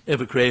zone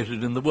ever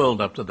created in the world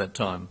up to that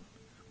time,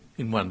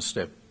 in one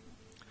step.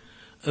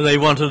 They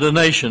wanted a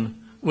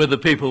nation where the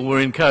people were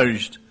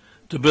encouraged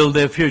to build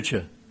their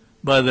future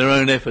by their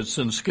own efforts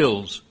and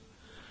skills,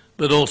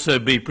 but also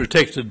be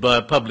protected by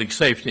a public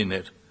safety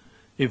net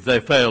if they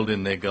failed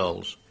in their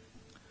goals.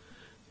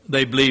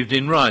 They believed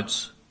in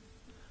rights,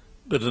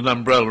 but an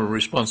umbrella of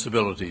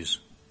responsibilities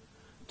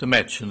to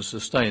match and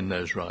sustain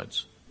those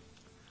rights.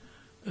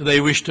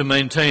 They wished to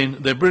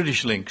maintain their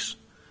British links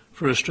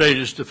for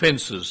Australia's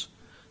defences,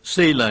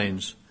 sea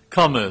lanes,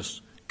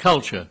 commerce,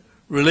 culture,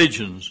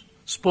 religions,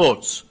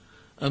 sports,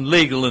 and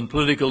legal and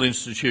political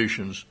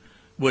institutions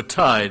were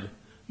tied,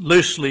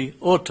 loosely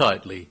or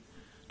tightly,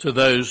 to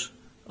those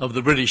of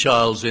the British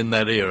Isles in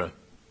that era.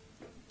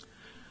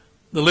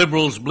 The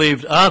Liberals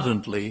believed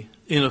ardently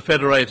in a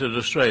federated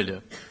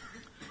Australia,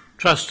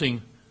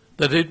 trusting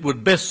that it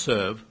would best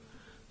serve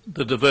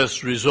the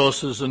diverse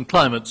resources and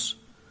climates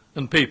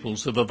and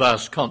peoples of a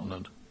vast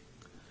continent.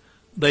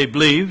 They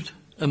believed,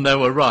 and they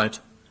were right,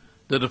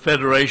 that a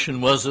federation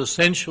was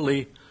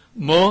essentially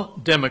more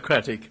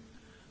democratic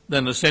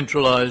than a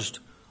centralised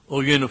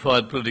or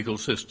unified political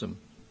system.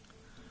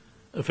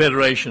 A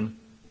federation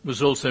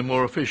was also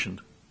more efficient,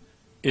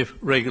 if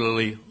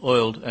regularly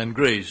oiled and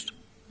greased.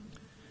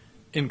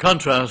 In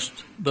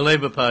contrast, the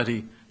Labour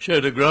Party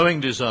showed a growing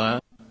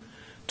desire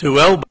to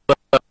elbow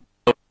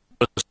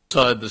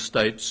aside the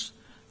states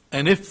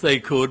and, if they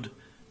could,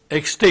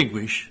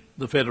 extinguish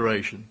the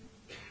federation.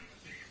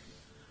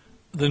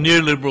 The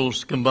New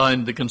Liberals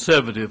combined the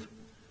conservative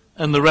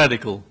and the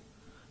radical,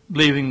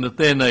 believing that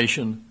their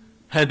nation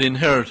had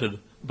inherited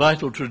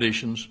vital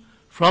traditions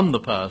from the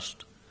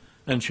past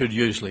and should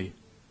usually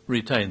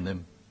retain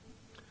them.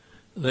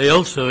 They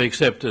also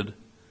accepted,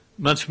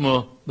 much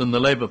more than the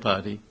Labour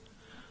Party,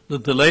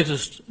 that the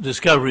latest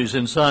discoveries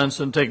in science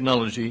and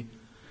technology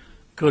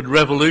could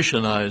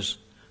revolutionise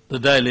the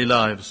daily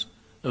lives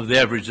of the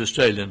average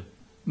Australian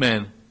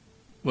man,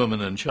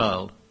 woman and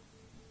child.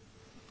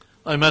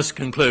 I must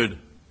conclude.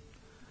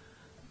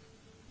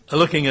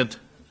 Looking at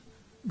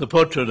the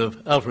portrait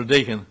of Alfred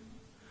Deakin,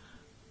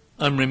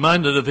 I'm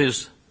reminded of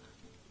his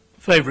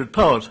favourite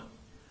poet,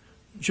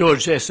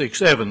 George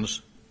Essex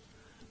Evans.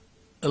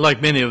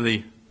 Like many of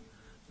the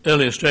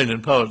early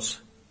Australian poets,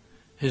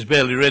 he's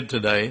barely read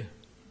today,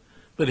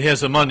 but he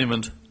has a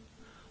monument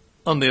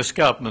on the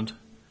escarpment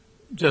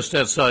just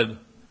outside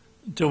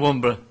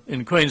Toowoomba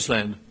in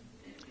Queensland.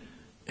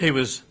 He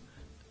was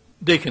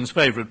Deakin's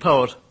favourite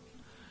poet,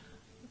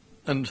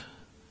 and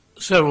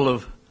several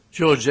of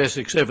George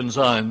Essex Evans'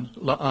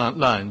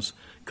 lines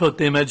caught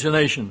the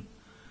imagination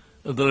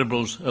of the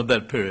Liberals of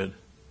that period.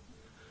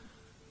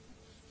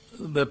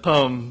 The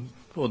poem,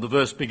 or the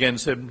verse, began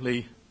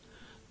simply,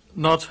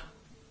 "Not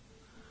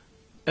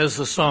as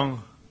the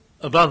song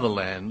of other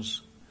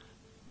lands,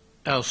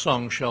 our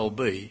song shall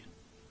be.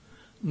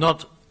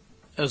 Not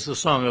as the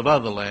song of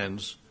other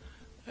lands,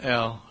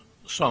 our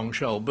song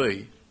shall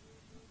be."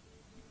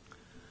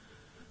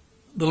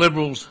 The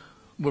Liberals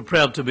were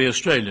proud to be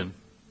Australian.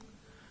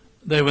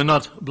 They were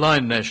not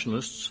blind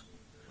nationalists,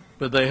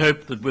 but they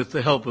hoped that with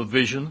the help of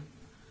vision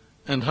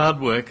and hard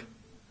work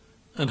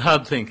and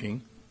hard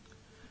thinking,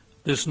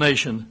 this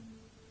nation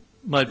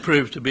might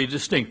prove to be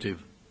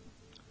distinctive,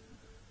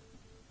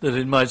 that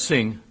it might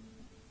sing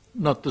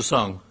not the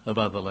song of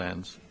other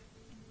lands.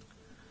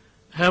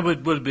 How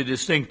it would be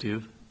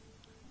distinctive,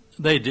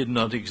 they did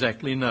not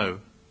exactly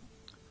know.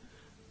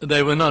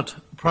 They were not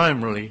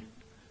primarily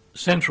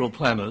central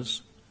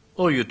planners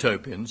or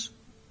utopians.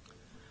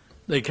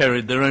 They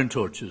carried their own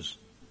torches,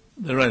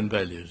 their own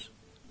values,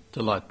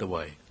 to light the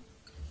way.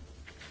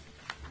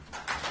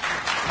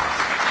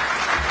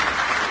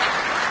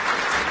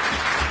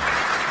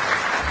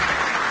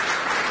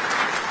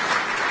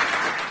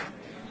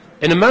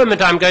 In a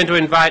moment, I'm going to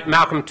invite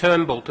Malcolm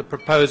Turnbull to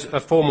propose a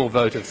formal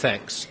vote of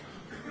thanks.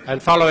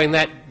 And following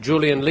that,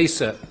 Julian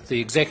Lisa, the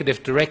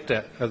Executive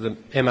Director of the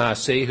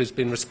MRC, who's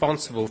been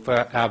responsible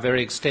for our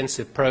very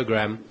extensive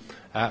programme,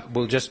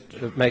 will just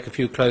make a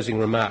few closing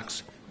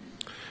remarks.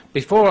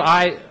 Before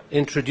I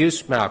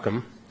introduce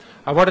Malcolm,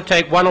 I want to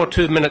take 1 or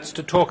 2 minutes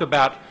to talk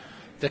about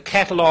the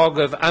catalogue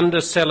of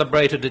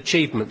under-celebrated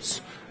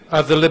achievements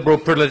of the Liberal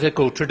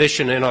political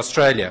tradition in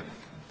Australia,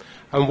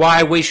 and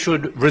why we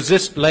should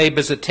resist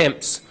Labor's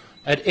attempts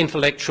at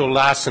intellectual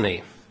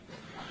larceny.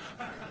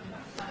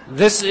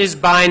 This is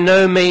by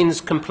no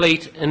means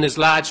complete and is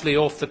largely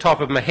off the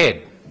top of my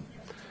head.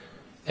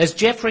 As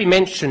Geoffrey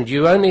mentioned,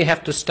 you only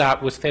have to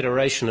start with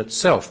federation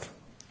itself.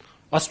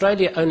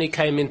 Australia only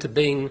came into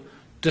being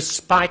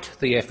despite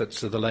the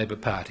efforts of the Labour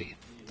Party.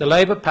 The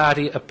Labour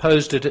Party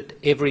opposed it at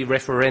every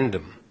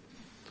referendum.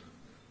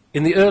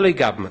 In the early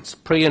governments,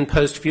 pre- and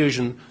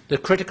post-fusion, the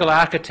critical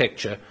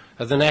architecture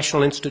of the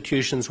national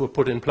institutions were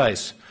put in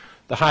place.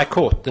 The High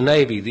Court, the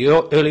Navy, the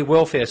early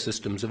welfare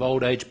systems of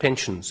old age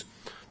pensions,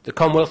 the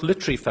Commonwealth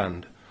Literary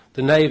Fund,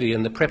 the Navy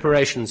and the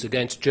preparations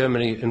against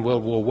Germany in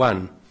World War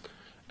I,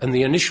 and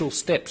the initial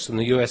steps in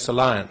the US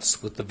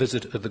alliance with the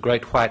visit of the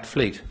Great White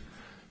Fleet.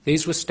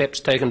 These were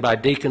steps taken by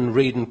Deakin,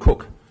 Reid and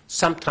Cook,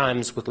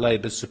 sometimes with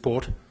Labour's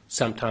support,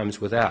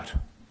 sometimes without.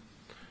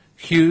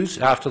 Hughes,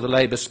 after the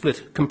Labour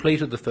split,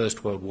 completed the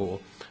First World War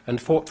and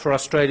fought for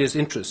Australia's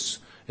interests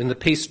in the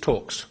peace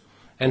talks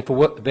and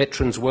for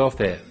veterans'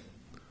 welfare.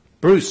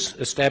 Bruce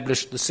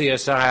established the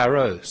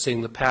CSIRO,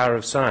 seeing the power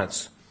of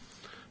science,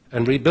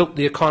 and rebuilt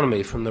the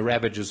economy from the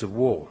ravages of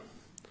war.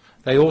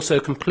 They also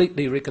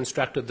completely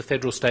reconstructed the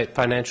federal state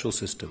financial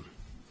system.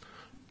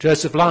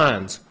 Joseph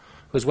Lyons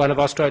was one of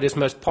Australia's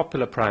most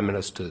popular prime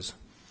ministers,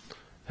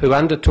 who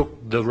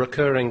undertook the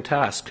recurring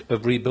task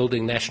of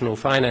rebuilding national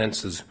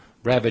finances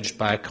ravaged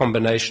by a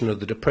combination of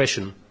the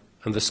Depression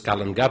and the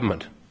Scullin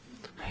government,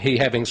 he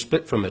having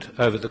split from it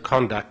over the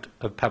conduct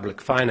of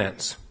public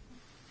finance.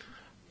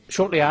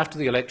 Shortly after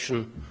the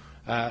election,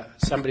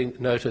 somebody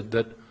noted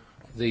that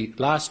the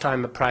last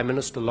time a Prime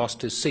Minister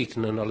lost his seat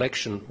in an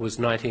election was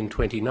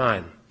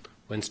 1929,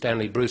 when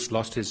Stanley Bruce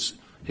lost his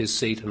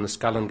seat and the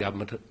Scullin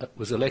government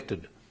was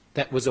elected.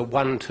 That was a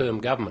one-term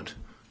government.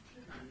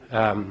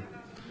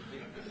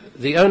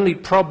 The only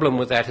problem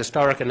with that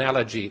historic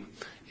analogy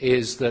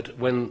is that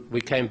when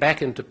we came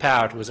back into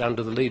power, it was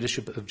under the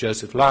leadership of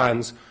Joseph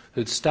Lyons,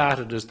 who'd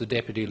started as the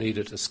deputy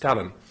leader to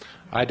Scullin.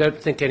 I don't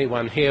think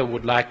anyone here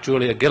would like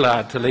Julia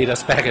Gillard to lead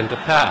us back into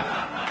power.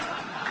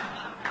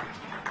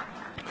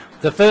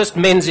 The first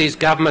Menzies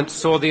government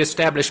saw the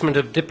establishment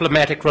of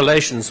diplomatic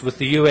relations with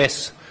the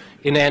US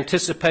in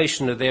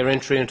anticipation of their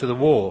entry into the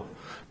war,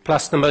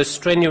 plus the most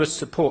strenuous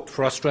support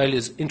for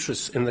Australia's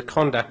interests in the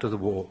conduct of the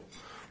war,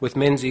 with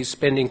Menzies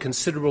spending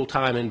considerable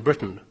time in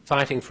Britain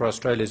fighting for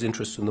Australia's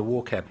interests in the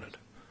War Cabinet.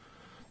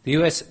 The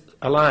US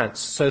alliance,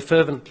 so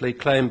fervently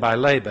claimed by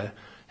Labor,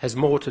 has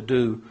more to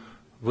do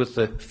with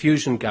the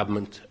fusion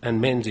government and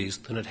Menzies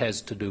than it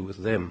has to do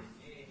with them.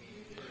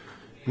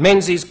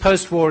 Menzies'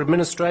 post-war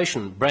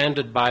administration,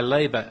 branded by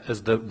Labor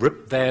as the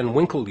Rip Van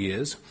Winkle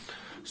years,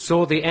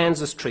 saw the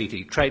ANZUS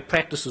Treaty, trade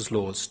practices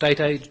laws, state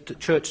aid to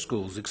church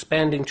schools,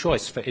 expanding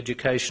choice for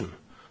education,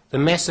 the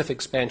massive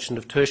expansion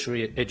of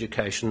tertiary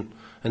education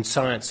and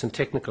science and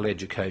technical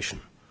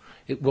education.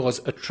 It was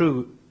a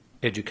true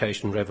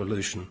education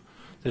revolution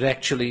that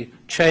actually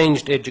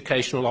changed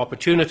educational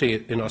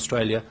opportunity in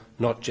Australia,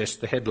 not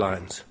just the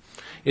headlines.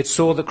 It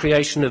saw the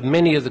creation of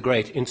many of the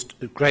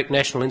great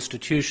national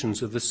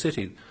institutions of the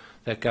city,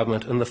 that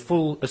government, and the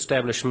full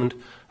establishment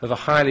of a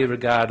highly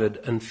regarded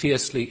and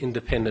fiercely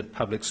independent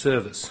public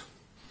service.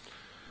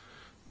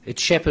 It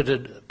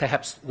shepherded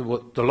perhaps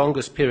the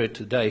longest period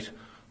to date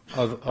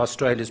of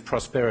Australia's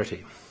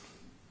prosperity.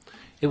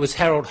 It was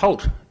Harold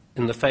Holt,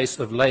 in the face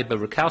of Labor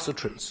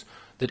recalcitrance,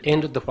 that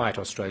ended the White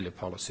Australia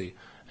policy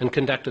and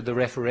conducted the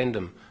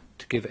referendum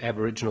to give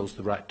Aboriginals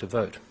the right to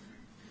vote.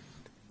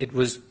 It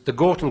was the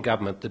Gorton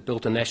government that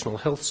built a national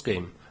health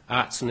scheme,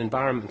 arts and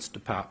environments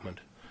department,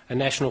 a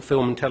national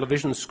film and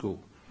television school,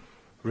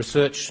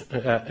 research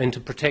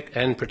into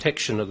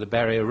protection of the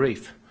barrier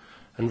reef,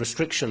 and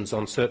restrictions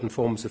on certain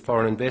forms of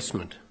foreign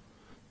investment.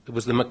 It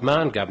was the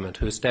McMahon government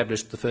who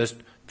established the first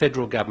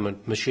federal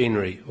government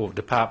machinery or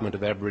Department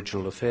of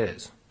Aboriginal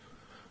Affairs.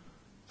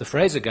 The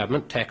Fraser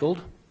government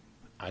tackled,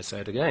 I say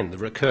it again, the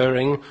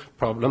recurring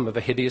problem of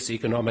a hideous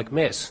economic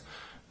mess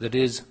that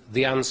is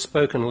the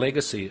unspoken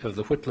legacy of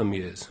the Whitlam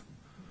years.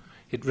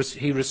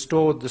 He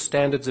restored the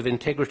standards of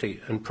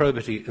integrity and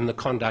probity in the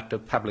conduct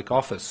of public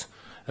office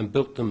and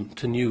built them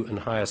to new and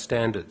higher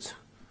standards.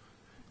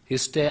 He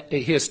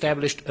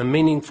established a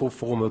meaningful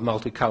form of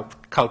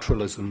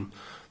multiculturalism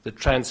that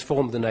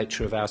transformed the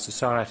nature of our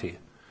society,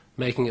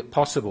 making it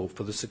possible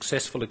for the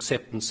successful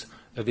acceptance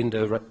of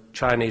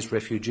Indo-Chinese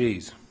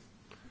refugees.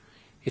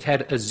 It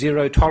had a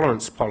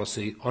zero-tolerance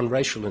policy on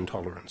racial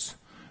intolerance,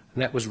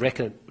 and that was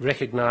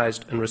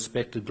recognised and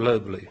respected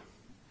globally.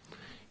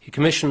 He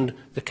commissioned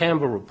the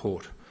Campbell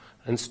Report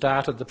and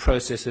started the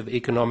process of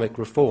economic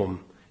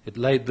reform. It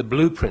laid the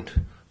blueprint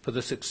for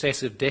the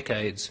successive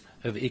decades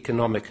of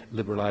economic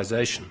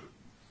liberalisation.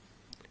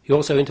 He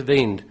also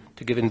intervened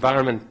to give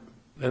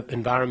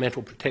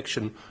environmental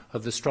protection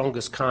of the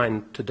strongest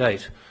kind to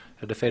date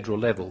at a federal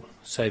level,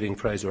 saving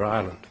Fraser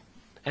Island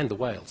and the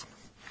whales.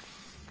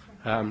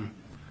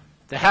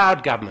 The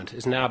Howard government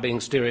is now being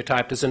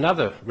stereotyped as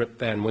another Rip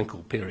Van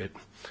Winkle period.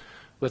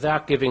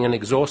 Without giving an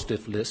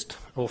exhaustive list,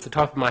 off the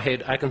top of my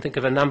head, I can think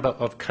of a number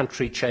of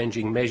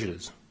country-changing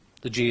measures: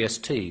 the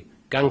GST,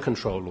 gun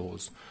control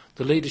laws,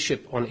 the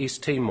leadership on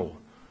East Timor,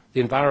 the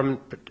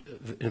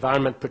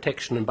Environment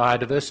Protection and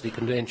Biodiversity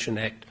Convention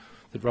Act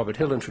that Robert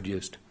Hill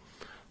introduced,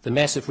 the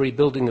massive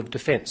rebuilding of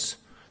defence,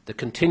 the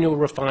continual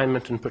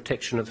refinement and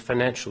protection of the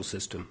financial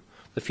system,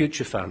 the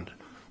Future Fund,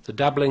 the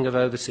doubling of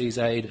overseas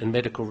aid and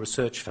medical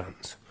research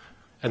funds,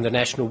 and the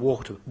National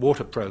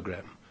Water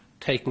Programme,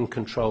 taking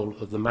control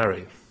of the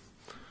Murray.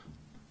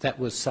 That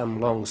was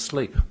some long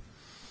sleep.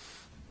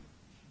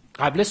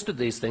 I've listed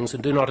these things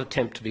and do not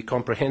attempt to be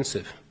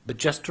comprehensive, but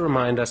just to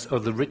remind us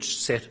of the rich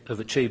set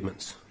of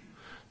achievements.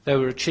 They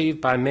were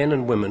achieved by men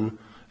and women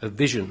of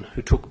vision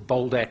who took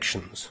bold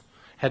actions,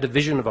 had a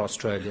vision of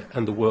Australia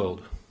and the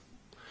world.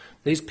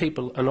 These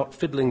people are not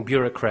fiddling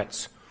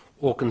bureaucrats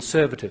or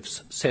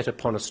conservatives set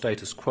upon a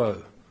status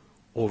quo,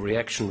 or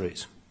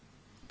reactionaries.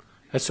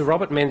 As Sir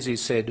Robert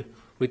Menzies said,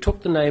 we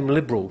took the name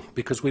Liberal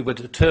because we were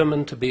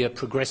determined to be a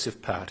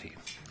progressive party,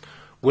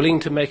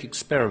 willing to make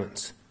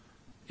experiments,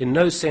 in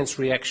no sense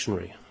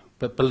reactionary,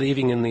 but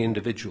believing in the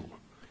individual,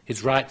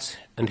 his rights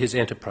and his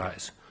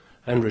enterprise,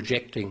 and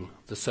rejecting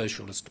the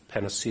socialist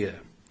panacea.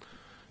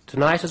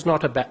 Tonight has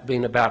not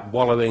been about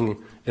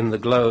wallowing in the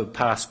glow of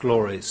past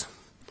glories.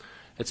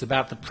 It's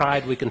about the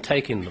pride we can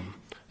take in them,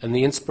 and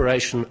the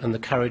inspiration and the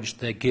courage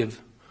they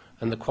give,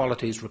 and the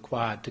qualities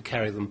required to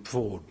carry them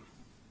forward.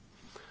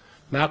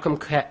 Malcolm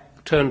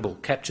Turnbull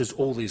captures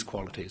all these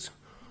qualities: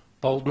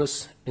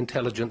 boldness,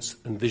 intelligence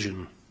and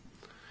vision.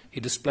 He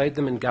displayed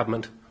them in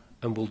government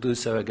and will do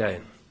so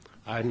again.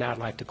 I would now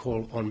like to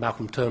call on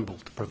Malcolm Turnbull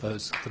to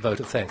propose the vote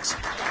of thanks.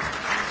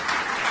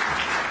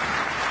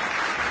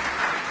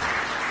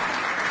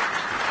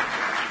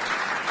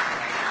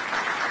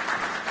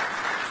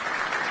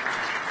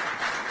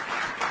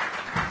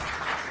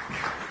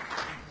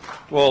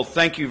 Well,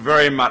 thank you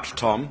very much,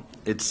 Tom.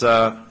 It's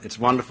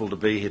wonderful to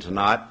be here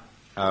tonight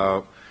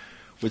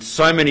with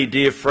so many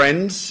dear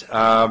friends,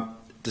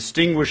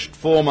 distinguished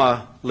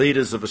former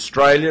leaders of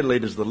Australia,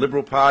 leaders of the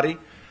Liberal Party,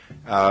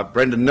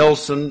 Brendan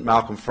Nelson,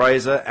 Malcolm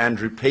Fraser,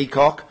 Andrew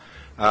Peacock,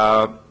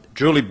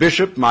 Julie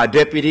Bishop, my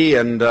deputy,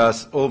 and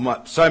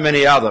so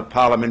many other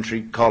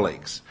parliamentary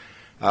colleagues,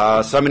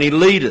 so many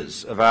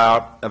leaders of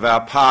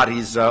our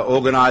party's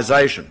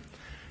organisation.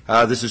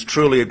 This is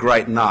truly a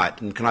great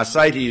night. And can I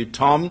say to you,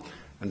 Tom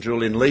and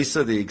Julian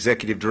Lisa, the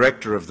Executive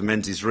Director of the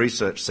Menzies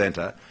Research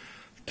Centre,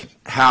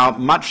 how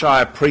much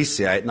I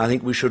appreciate, and I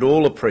think we should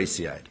all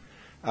appreciate,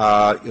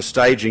 your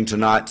staging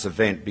tonight's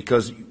event,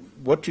 because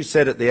what you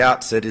said at the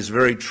outset is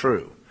very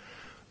true.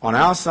 On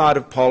our side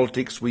of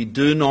politics, we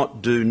do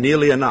not do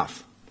nearly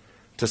enough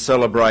to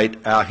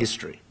celebrate our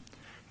history.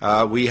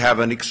 We have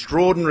an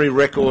extraordinary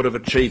record of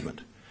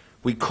achievement.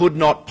 We could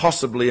not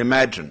possibly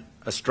imagine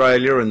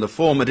Australia in the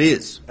form it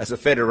is, as a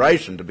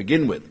federation to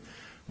begin with,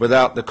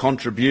 without the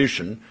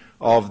contribution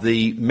of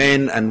the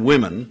men and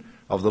women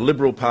of the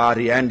Liberal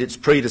Party and its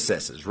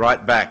predecessors,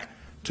 right back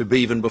to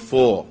even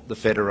before the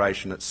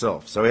federation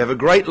itself. So we have a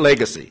great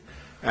legacy,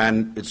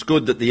 and it's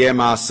good that the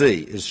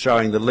MRC is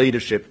showing the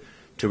leadership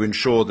to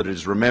ensure that it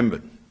is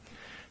remembered.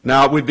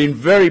 Now, we've been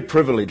very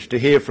privileged to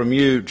hear from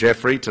you,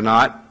 Geoffrey,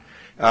 tonight.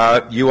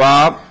 You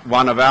are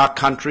one of our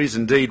country's,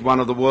 indeed one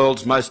of the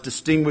world's most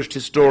distinguished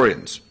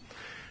historians.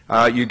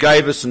 You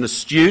gave us an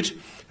astute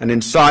and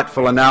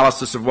insightful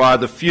analysis of why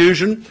the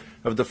fusion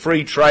of the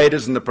free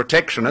traders and the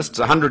protectionists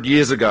 100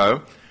 years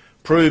ago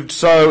proved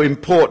so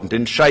important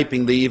in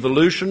shaping the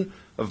evolution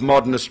of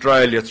modern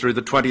Australia through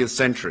the 20th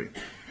century.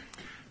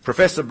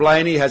 Professor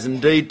Blainey has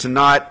indeed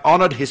tonight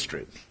honoured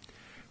history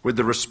with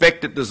the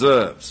respect it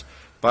deserves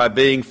by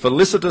being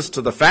felicitous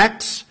to the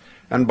facts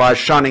and by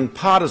shunning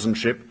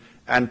partisanship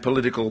and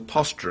political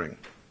posturing.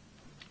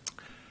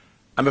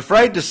 I'm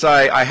afraid to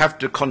say I have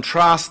to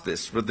contrast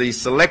this with the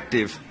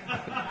selective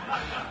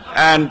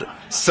and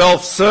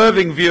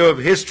self-serving view of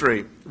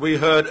history we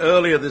heard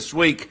earlier this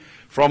week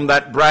from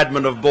that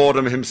Bradman of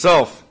boredom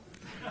himself,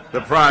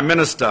 the Prime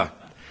Minister,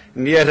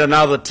 in yet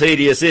another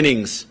tedious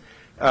innings.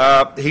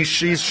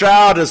 She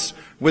showered us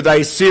with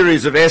a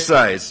series of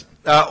essays,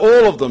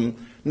 all of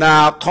them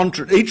now,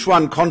 each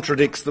one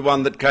contradicts the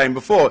one that came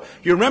before.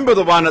 You remember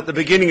the one at the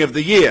beginning of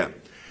the year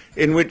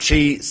in which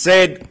he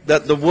said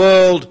that the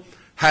world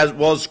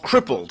was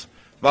crippled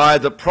by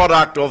the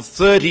product of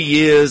 30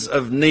 years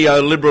of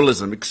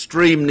neoliberalism,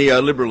 extreme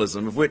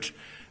neoliberalism, of which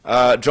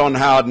John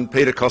Howard and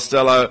Peter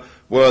Costello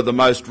were the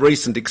most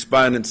recent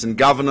exponents in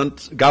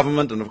government,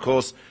 and of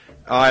course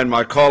I and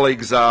my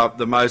colleagues are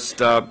the most,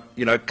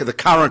 the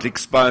current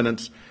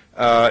exponents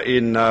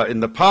in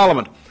the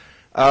Parliament.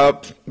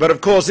 But of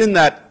course, in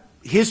that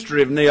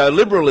history of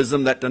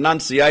neoliberalism, that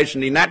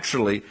denunciation, he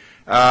naturally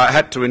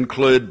had to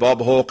include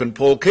Bob Hawke and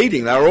Paul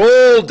Keating. They were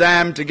all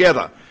damned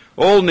together,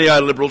 all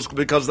neoliberals,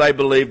 because they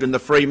believed in the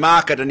free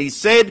market. And he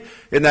said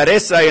in that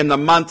essay in the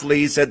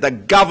Monthly, he said the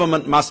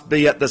government must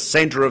be at the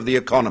centre of the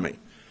economy.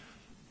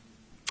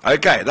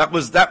 Okay, that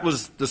was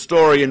the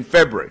story in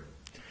February.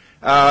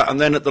 And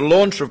then at the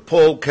launch of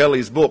Paul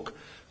Kelly's book,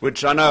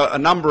 which I know a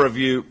number of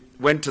you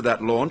went to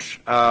that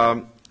launch,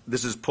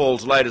 this is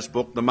Paul's latest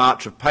book, The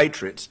March of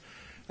Patriots,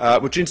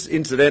 which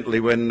incidentally,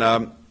 when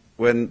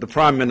the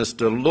Prime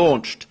Minister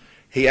launched,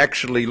 he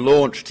actually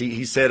launched,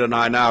 he said, and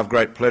I now have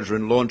great pleasure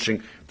in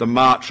launching, The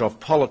March of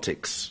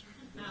Politics.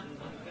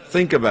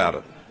 Think about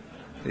it.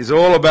 He's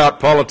all about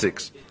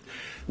politics.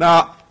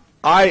 Now,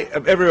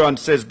 everyone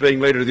says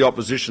being Leader of the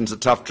Opposition is a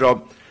tough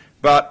job,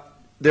 but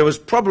there was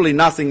probably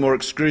nothing more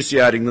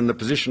excruciating than the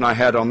position I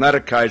had on that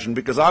occasion,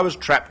 because I was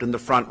trapped in the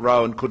front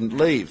row and couldn't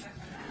leave.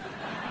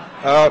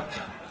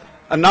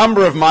 A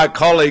number of my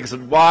colleagues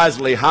had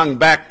wisely hung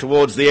back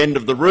towards the end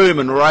of the room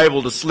and were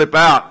able to slip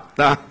out.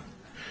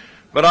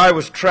 But I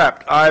was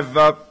trapped.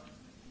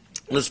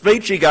 The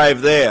speech he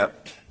gave there,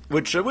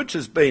 which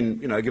has been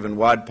given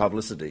wide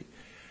publicity,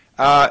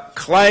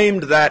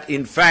 claimed that,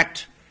 in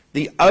fact,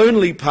 the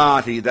only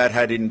party that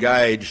had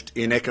engaged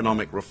in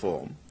economic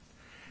reform,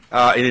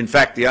 and in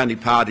fact the only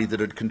party that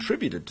had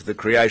contributed to the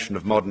creation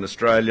of modern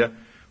Australia,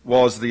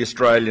 was the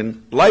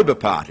Australian Labor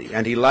Party.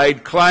 And he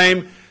laid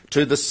claim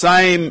to the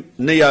same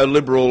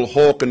neoliberal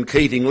Hawke and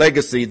Keating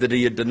legacy that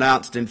he had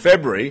denounced in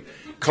February,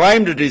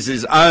 claimed it as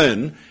his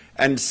own,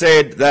 and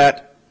said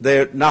that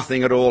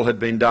nothing at all had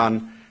been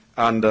done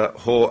under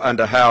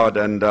Howard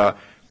and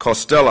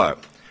Costello.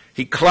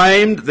 He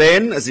claimed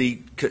then, as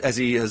he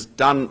has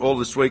done all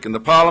this week in the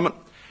Parliament,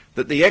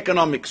 that the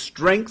economic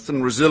strength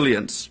and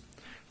resilience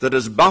that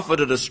has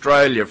buffeted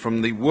Australia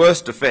from the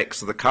worst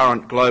effects of the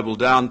current global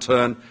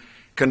downturn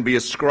can be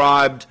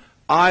ascribed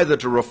either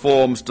to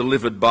reforms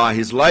delivered by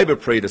his Labor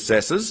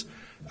predecessors,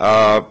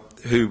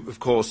 who of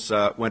course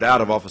went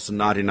out of office in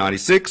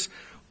 1996,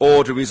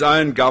 or to his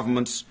own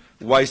government's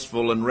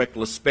wasteful and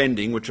reckless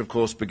spending, which of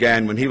course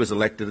began when he was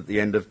elected at the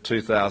end of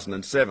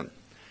 2007.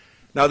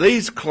 Now,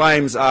 these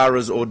claims are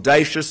as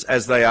audacious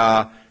as they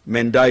are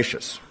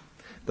mendacious.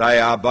 They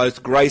are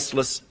both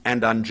graceless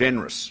and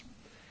ungenerous.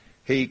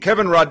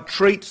 Kevin Rudd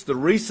treats the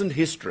recent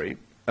history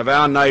of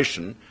our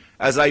nation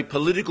as a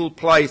political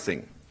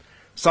plaything,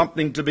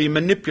 something to be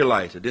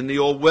manipulated in the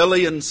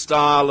Orwellian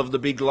style of The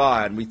Big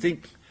Lie. And we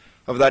think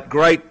of that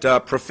great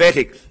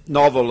prophetic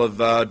novel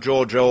of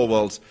George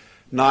Orwell's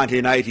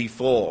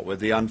 1984, with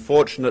the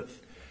unfortunate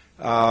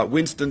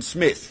Winston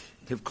Smith,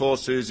 of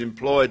course, who's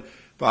employed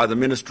by the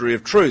Ministry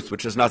of Truth,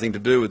 which has nothing to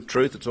do with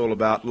truth, it's all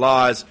about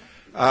lies,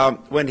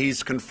 when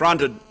he's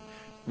confronted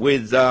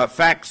with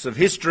facts of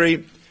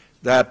history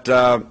that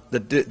are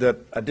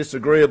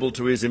disagreeable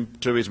to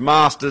his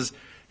masters,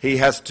 he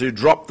has to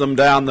drop them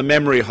down the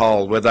memory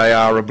hole where they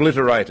are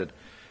obliterated.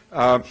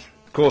 Of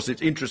course,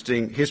 it's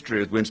interesting history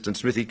with Winston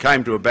Smith. He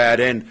came to a bad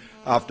end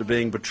after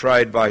being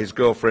betrayed by his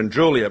girlfriend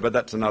Julia, but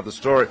that's another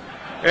story.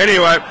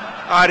 Anyway,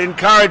 I'd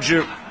encourage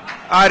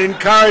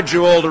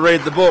you all to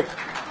read the book.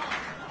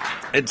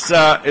 It's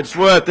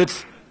worth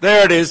it.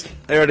 There it is.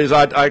 There it is.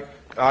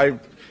 I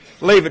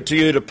leave it to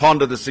you to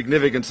ponder the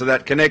significance of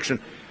that connection.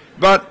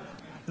 But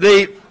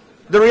the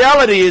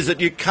reality is that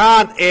you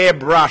can't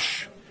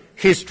airbrush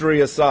history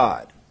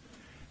aside,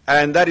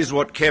 and that is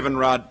what Kevin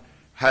Rudd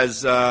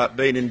has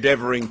been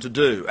endeavouring to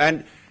do.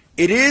 And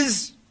it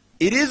is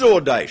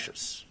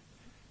audacious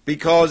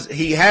because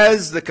he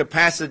has the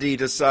capacity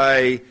to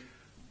say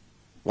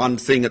one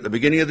thing at the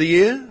beginning of the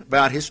year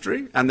about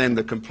history and then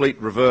the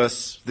complete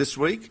reverse this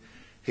week.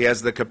 He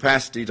has the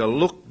capacity to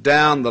look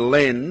down the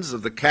lens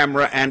of the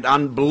camera and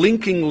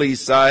unblinkingly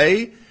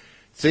say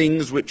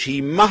things which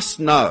he must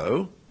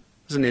know,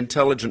 as an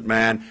intelligent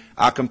man,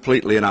 are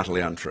completely and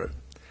utterly untrue.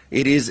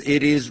 It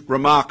is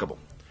remarkable.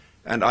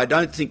 And I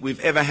don't think we've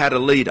ever had a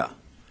leader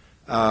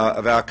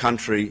of our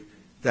country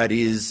that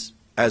is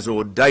as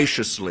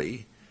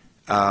audaciously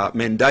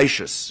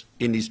mendacious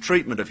in his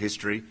treatment of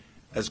history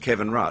as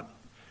Kevin Rudd.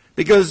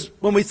 Because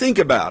when we think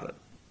about it,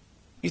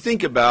 you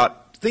think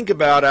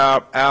about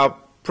our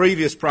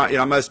previous,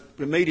 most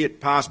immediate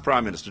past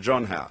Prime Minister,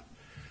 John Howard,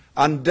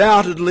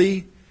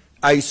 undoubtedly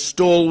a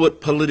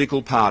stalwart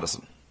political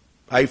partisan,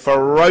 a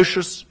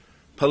ferocious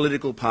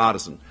political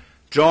partisan.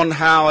 John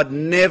Howard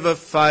never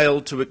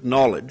failed to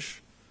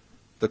acknowledge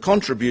the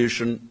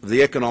contribution of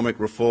the economic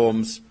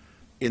reforms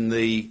in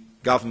the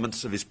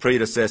governments of his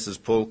predecessors,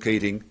 Paul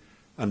Keating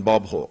and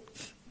Bob Hawke.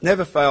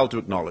 Never failed to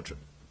acknowledge it.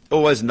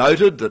 Always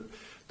noted that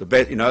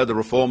the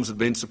reforms had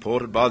been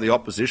supported by the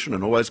opposition,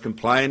 and always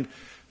complained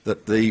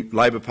that the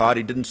Labor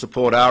Party didn't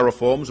support our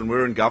reforms when we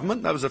were in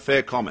government. That was a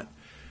fair comment.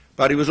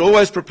 But he was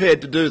always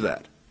prepared to do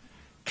that.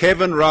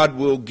 Kevin Rudd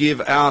will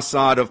give our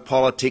side of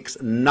politics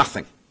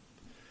nothing.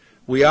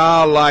 We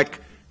are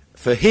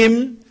for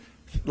him,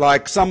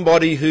 like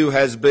somebody who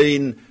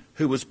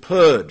was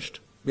purged,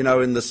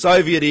 in the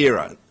Soviet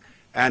era,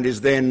 and is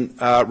then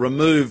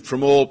removed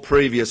from all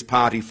previous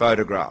party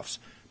photographs,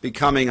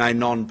 becoming a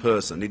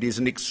non-person. It is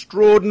an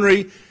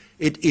extraordinary,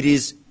 it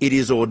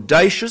is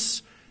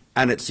audacious,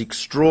 and it's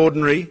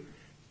extraordinary,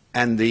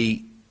 and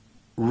the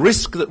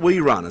risk that we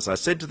run, as I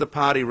said to the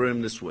party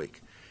room this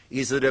week,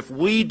 is that if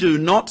we do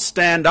not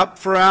stand up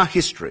for our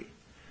history,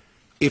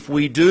 if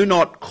we do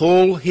not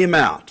call him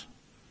out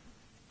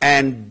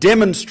and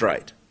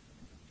demonstrate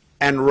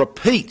and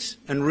repeat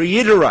and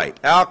reiterate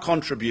our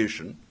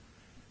contribution,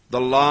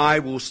 the lie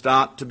will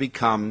start to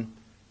become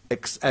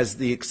as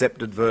the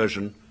accepted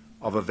version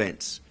of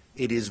events.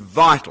 It is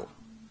vital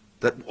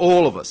that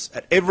all of us,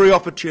 at every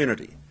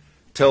opportunity,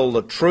 tell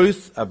the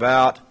truth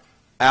about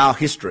our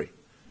history,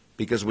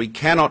 because we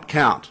cannot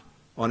count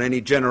on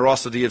any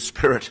generosity of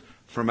spirit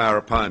from our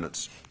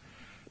opponents.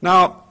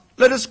 Now,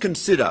 let us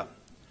consider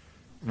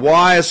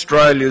why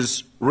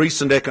Australia's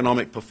recent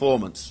economic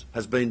performance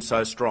has been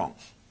so strong.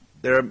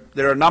 There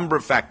are a number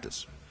of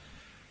factors.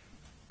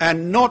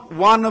 And not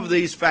one of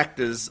these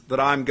factors that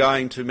I'm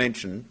going to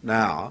mention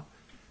now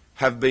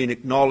have been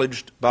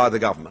acknowledged by the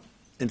government.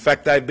 In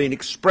fact, they've been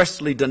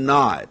expressly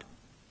denied.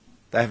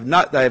 They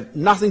have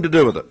nothing to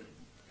do with it.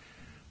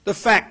 The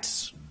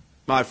facts,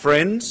 my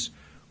friends,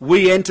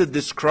 we entered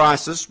this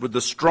crisis with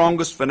the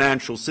strongest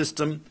financial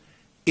system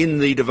in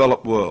the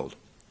developed world,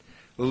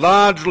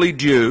 largely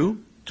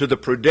due to the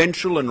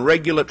prudential and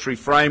regulatory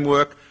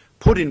framework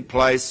put in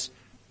place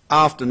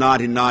after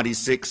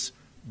 1996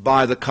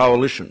 by the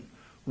coalition,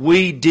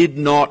 we did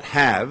not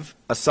have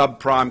a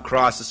subprime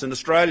crisis in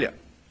Australia.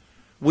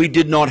 We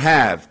did not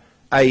have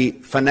a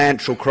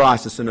financial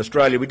crisis in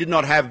Australia. We did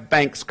not have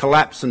banks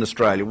collapse in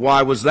Australia.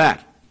 Why was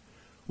that?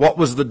 What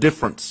was the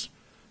difference?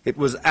 It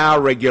was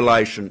our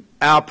regulation,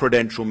 our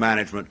prudential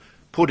management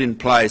put in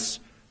place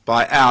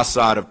by our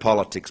side of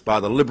politics, by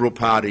the Liberal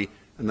Party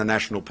and the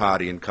National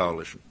Party in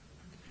coalition.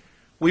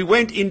 We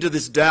went into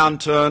this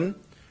downturn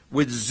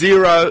with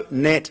zero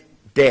net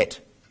debt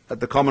at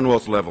the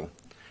Commonwealth level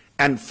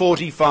and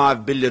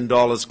 $45 billion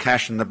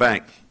cash in the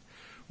bank,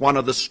 one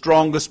of the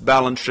strongest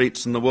balance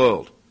sheets in the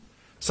world.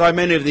 So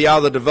many of the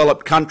other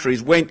developed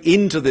countries went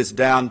into this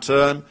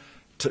downturn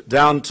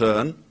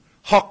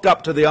hocked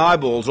up to the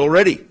eyeballs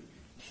already,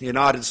 the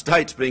United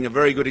States being a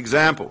very good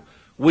example.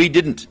 We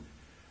didn't,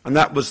 and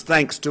that was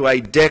thanks to a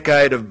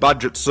decade of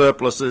budget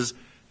surpluses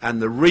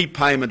and the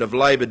repayment of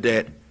Labor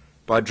debt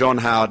by John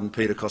Howard and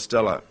Peter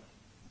Costello.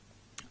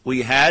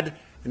 We had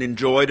and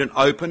enjoyed an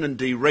open and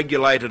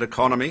deregulated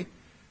economy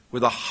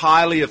with a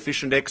highly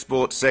efficient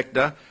export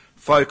sector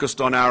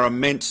focused on our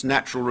immense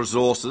natural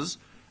resources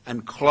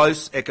and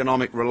close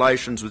economic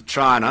relations with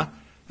China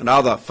and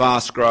other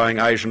fast-growing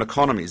Asian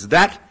economies.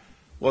 That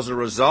was a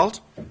result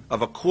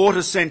of a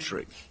quarter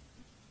century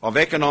of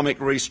economic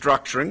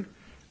restructuring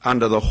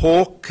under the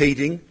Hawke,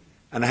 Keating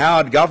and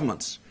Howard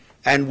governments,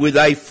 and with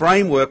a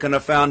framework and a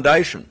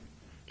foundation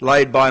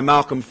laid by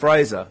Malcolm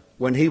Fraser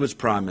when he was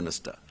Prime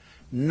Minister.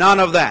 None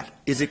of that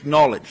is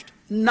acknowledged.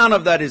 None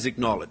of that is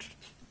acknowledged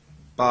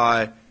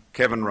by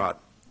Kevin Rudd.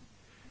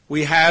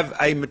 We have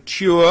a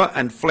mature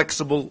and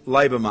flexible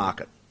labour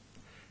market,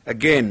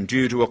 again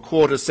due to a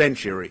quarter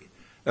century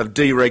of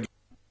deregulation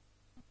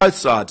on both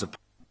sides of politics.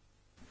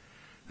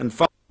 And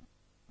finally,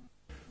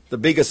 the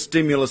biggest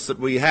stimulus that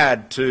we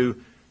had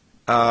to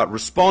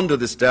respond to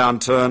this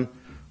downturn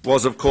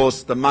was, of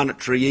course, the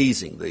monetary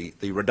easing,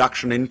 the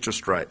reduction in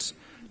interest rates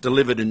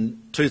delivered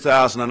in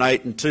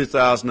 2008 and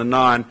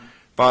 2009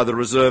 by the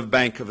Reserve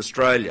Bank of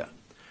Australia,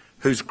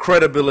 whose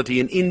credibility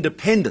and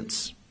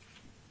independence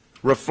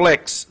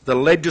reflects the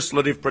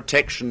legislative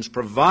protections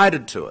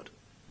provided to it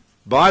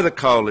by the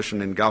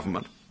coalition in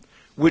government,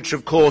 which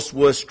of course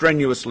were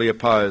strenuously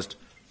opposed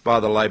by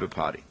the Labor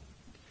Party.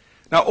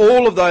 Now,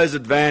 all of those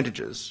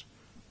advantages,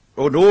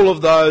 and all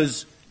of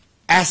those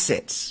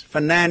assets,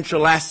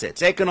 financial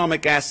assets,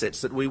 economic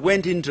assets that we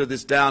went into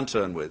this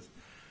downturn with,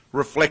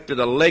 reflected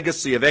a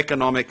legacy of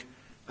economic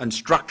and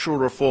structural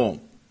reform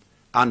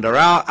under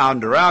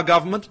our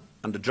government,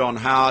 under John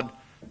Howard,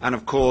 and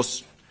of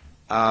course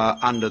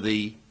under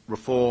the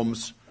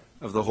reforms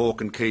of the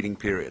Hawke and Keating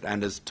period.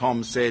 And as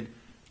Tom said,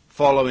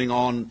 following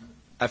on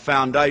a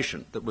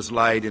foundation that was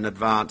laid in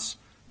advance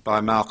by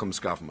Malcolm's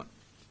government.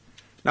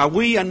 Now,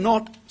 we are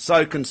not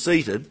so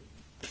conceited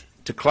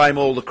to claim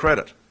all the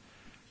credit.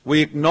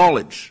 We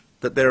acknowledge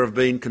that there have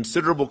been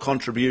considerable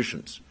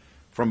contributions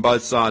from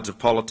both sides of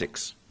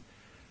politics.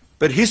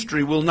 But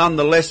history will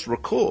nonetheless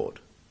record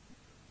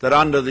that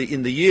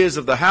in the years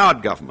of the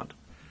Howard government,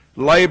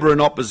 Labor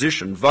and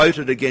opposition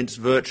voted against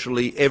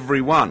virtually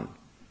every one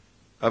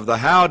of the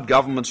Howard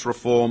government's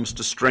reforms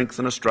to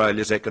strengthen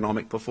Australia's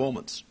economic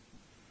performance.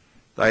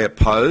 They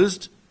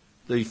opposed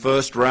the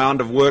first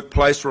round of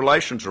workplace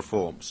relations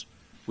reforms,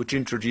 which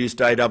introduced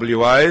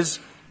AWAs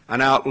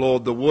and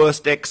outlawed the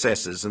worst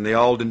excesses in the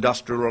old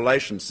industrial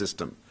relations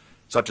system,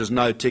 such as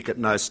no ticket,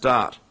 no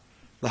start.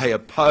 They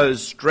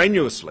opposed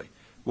strenuously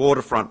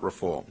waterfront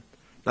reform.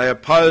 They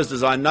opposed,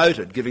 as I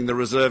noted, giving the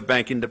Reserve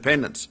Bank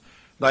independence.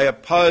 They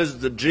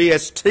opposed the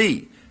GST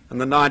and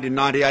the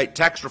 1998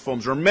 tax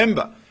reforms.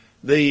 Remember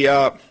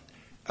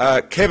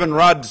Kevin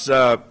Rudd's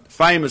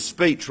famous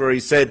speech where he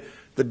said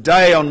the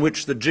day on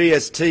which the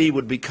GST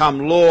would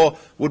become law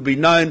would be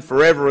known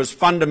forever as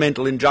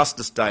Fundamental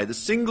Injustice Day. The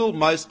single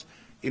most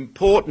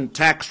important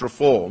tax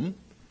reform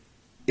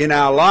in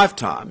our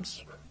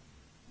lifetimes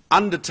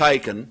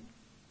undertaken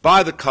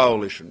by the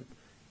coalition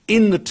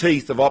in the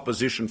teeth of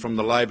opposition from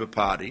the Labor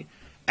Party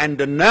and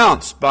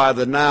denounced by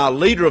the now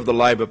leader of the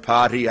Labor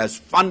Party as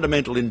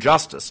fundamental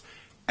injustice.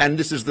 And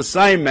this is the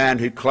same man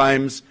who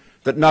claims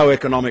that no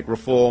economic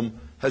reform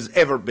has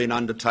ever been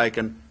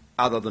undertaken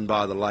other than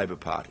by the Labor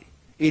Party.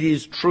 It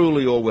is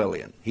truly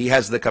Orwellian. He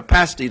has the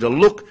capacity to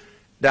look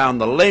down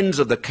the lens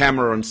of the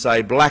camera and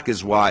say black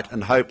is white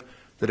and hope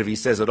that if he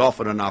says it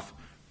often enough,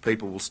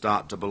 people will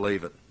start to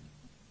believe it.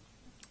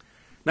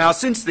 Now,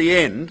 since the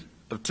end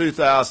of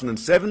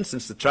 2007,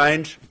 since the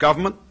change of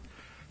government,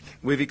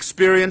 we've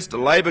experienced a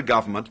Labor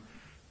government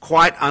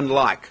quite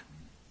unlike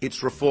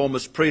its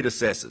reformist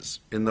predecessors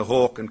in the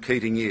Hawke and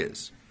Keating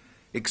years,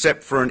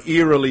 except for an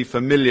eerily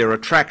familiar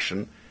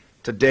attraction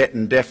to debt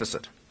and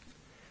deficit.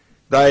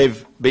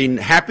 They've been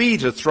happy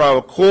to throw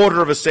a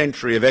quarter of a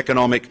century of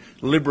economic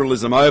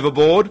liberalism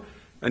overboard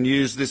and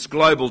use this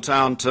global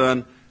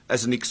downturn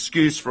as an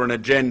excuse for an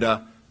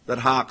agenda that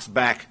harks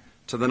back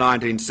to the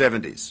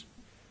 1970s.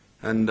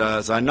 And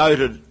as I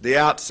noted at the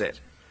outset,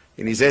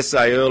 in his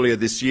essay earlier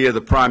this year,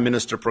 the Prime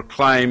Minister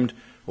proclaimed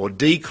or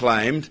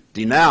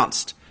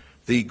denounced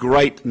the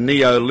great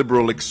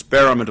neoliberal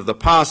experiment of the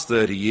past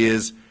 30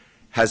 years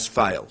has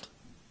failed.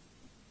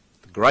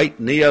 the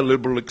great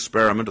neoliberal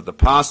experiment of the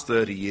past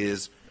 30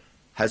 years,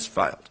 has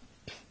failed.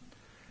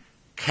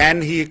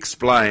 Can he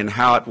explain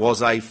how it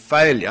was a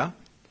failure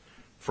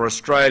for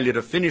Australia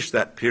to finish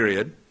that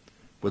period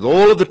with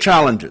all of the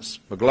challenges,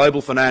 the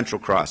global financial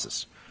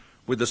crisis,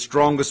 with the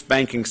strongest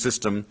banking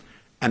system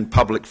and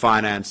public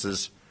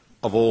finances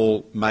of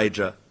all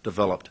major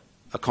developed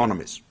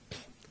economies?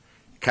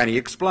 Can he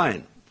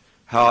explain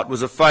how it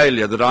was a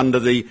failure that under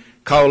the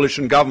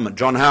coalition government,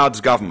 John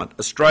Howard's government,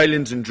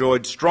 Australians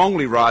enjoyed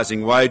strongly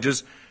rising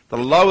wages, the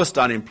lowest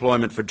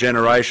unemployment for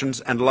generations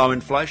and low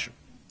inflation?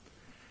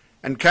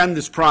 And can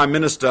this Prime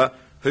Minister,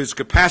 whose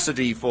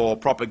capacity for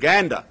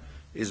propaganda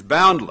is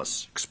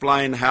boundless,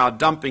 explain how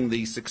dumping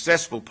the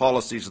successful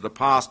policies of the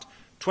past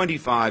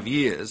 25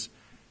 years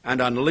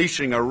and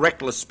unleashing a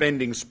reckless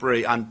spending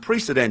spree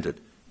unprecedented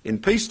in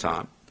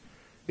peacetime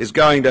is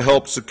going to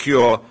help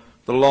secure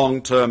the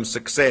long-term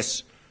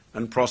success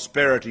and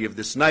prosperity of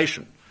this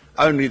nation?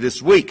 Only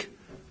this week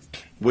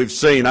we've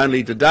seen,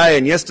 only today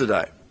and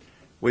yesterday,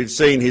 we've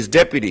seen his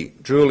deputy,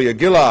 Julia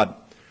Gillard,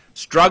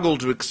 struggle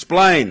to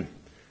explain.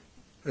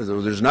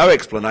 There's no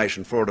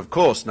explanation for it, of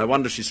course, no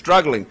wonder she's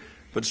struggling,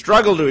 but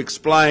struggle to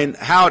explain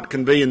how it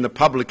can be in the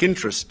public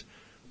interest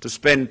to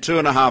spend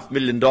 $2.5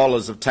 million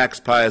of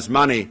taxpayers'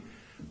 money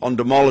on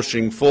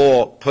demolishing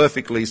 4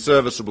 perfectly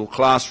serviceable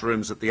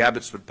classrooms at the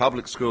Abbotsford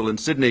Public School in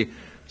Sydney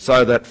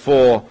so that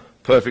 4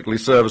 perfectly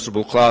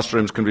serviceable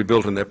classrooms can be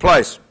built in their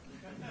place.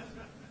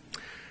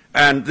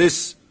 And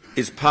this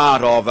is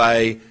part of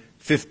a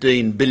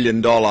 $15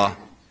 billion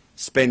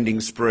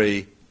spending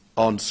spree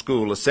on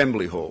school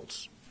assembly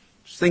halls.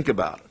 Just think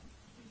about it.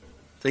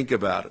 Think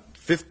about it.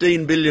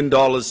 $15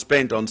 billion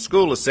spent on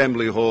school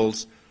assembly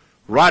halls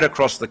right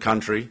across the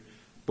country,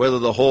 whether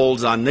the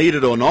halls are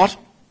needed or not,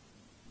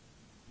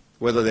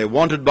 whether they're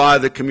wanted by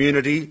the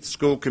community,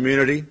 school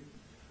community,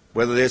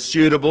 whether they're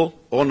suitable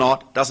or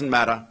not, doesn't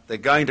matter, they're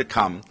going to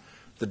come.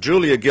 The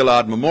Julia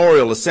Gillard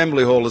Memorial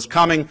Assembly Hall is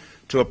coming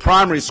to a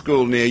primary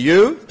school near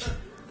you,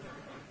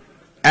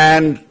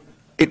 and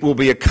it will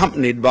be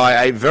accompanied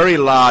by a very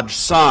large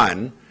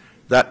sign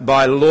that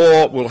by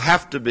law will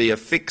have to be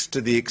affixed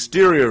to the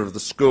exterior of the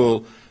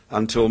school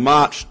until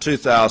March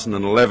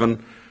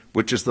 2011,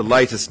 which is the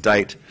latest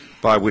date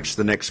by which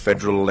the next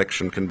federal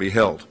election can be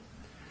held.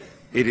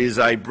 It is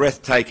a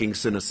breathtaking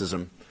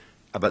cynicism,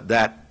 but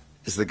that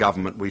is the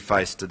government we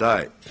face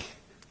today.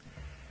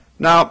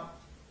 Now,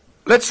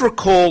 let's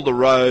recall the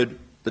road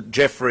that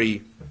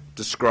Geoffrey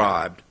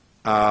described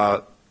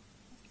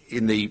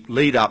in the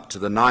lead-up to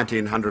the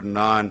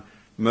 1909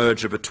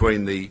 merger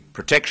between the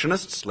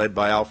Protectionists, led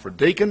by Alfred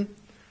Deakin.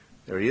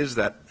 There he is,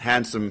 that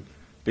handsome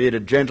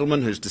bearded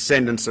gentleman whose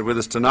descendants are with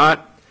us tonight,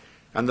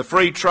 and the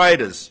Free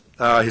Traders,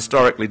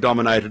 historically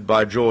dominated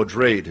by George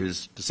Reid,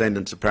 whose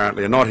descendants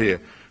apparently are not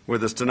here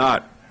with us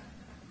tonight.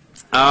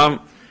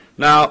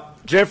 Now,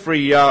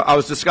 Geoffrey, I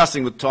was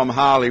discussing with Tom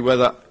Harley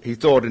whether he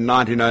thought in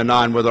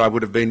 1909 whether I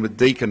would have been with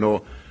Deakin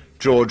or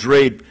George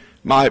Reid.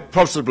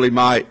 Possibly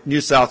my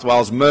New South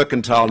Wales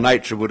mercantile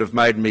nature would have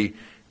made me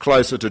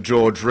closer to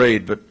George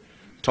Reid, but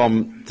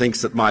Tom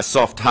thinks that my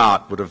soft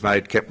heart would have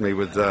kept me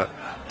with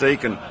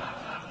Deakin.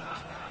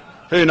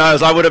 Who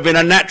knows, I would have been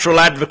a natural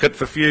advocate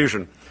for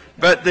fusion.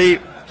 But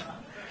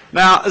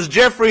now, as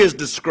Geoffrey has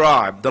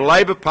described, the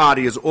Labor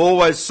Party has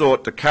always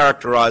sought to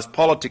characterise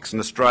politics in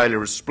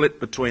Australia as split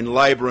between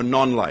Labor and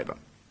non-Labor.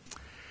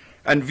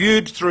 And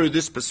viewed through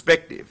this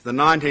perspective, the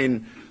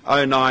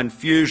 1909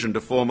 fusion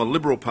to form a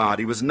Liberal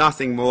Party was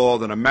nothing more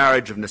than a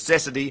marriage of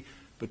necessity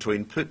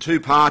between 2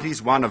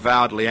 parties, one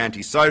avowedly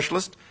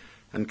anti-socialist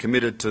and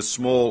committed to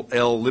small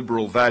L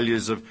liberal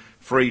values of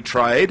free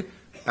trade,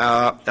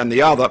 and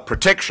the other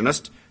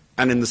protectionist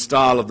and in the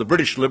style of the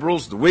British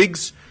Liberals, the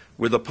Whigs,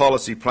 with a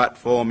policy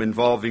platform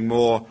involving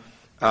more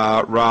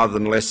rather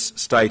than less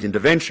state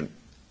intervention.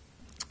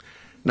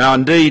 Now,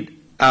 indeed,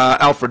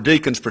 Alfred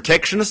Deakin's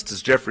Protectionists,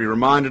 as Geoffrey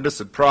reminded us,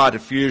 had prior to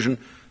fusion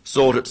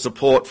sought its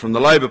support from the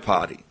Labor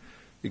Party,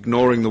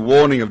 ignoring the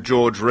warning of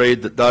George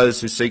Reid that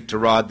those who seek to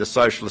ride the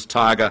socialist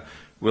tiger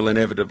will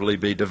inevitably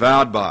be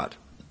devoured by it.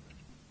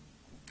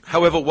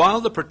 However,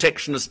 while the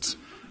Protectionists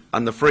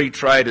and the Free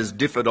Traders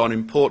differed on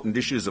important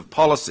issues of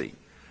policy,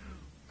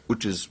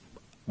 which is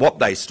what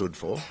they stood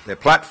for, their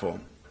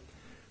platform,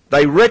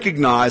 they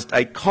recognised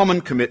a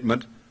common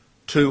commitment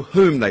to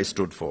whom they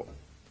stood for.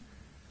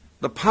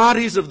 The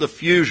parties of the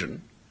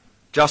fusion,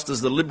 just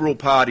as the Liberal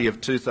Party of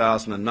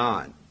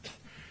 2009,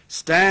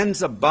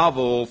 stands above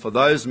all for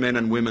those men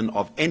and women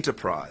of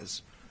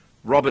enterprise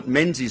Robert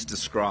Menzies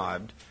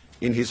described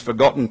in his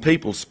Forgotten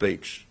People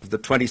speech of the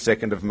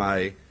 22nd of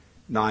May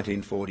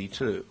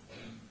 1942.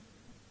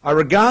 I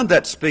regard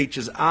that speech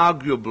as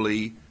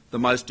arguably the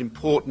most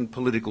important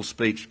political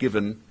speech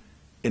given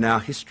in our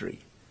history.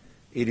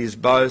 It is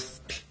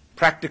both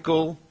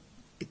practical,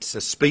 it's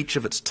a speech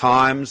of its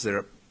times, there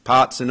are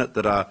parts in it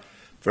that are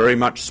very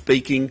much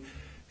speaking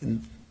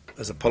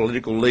as a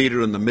political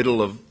leader in the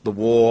middle of the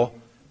war,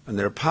 and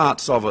there are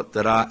parts of it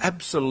that are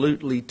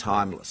absolutely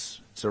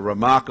timeless. It's a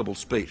remarkable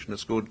speech, and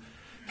it's good,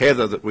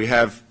 Heather, that we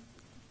have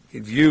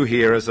in view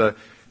here as the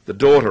the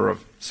daughter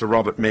of Sir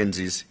Robert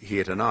Menzies,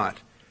 here tonight.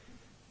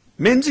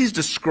 Menzies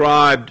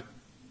described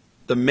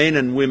the men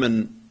and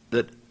women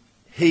that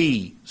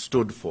he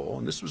stood for,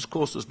 and this was, of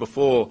course, was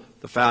before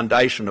the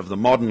foundation of the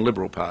modern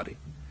Liberal Party,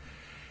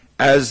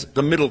 as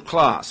the middle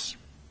class.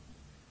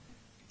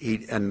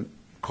 And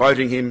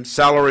quoting him,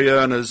 salary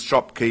earners,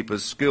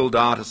 shopkeepers, skilled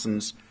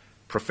artisans,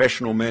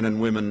 professional men and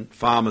women,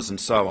 farmers and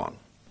so on.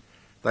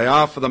 They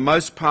are for the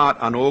most part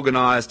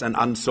unorganised and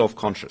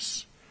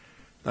unself-conscious.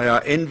 They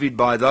are envied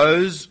by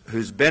those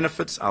whose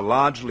benefits are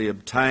largely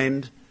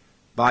obtained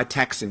by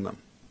taxing them.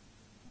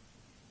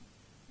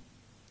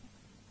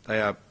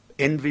 They are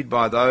envied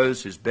by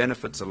those whose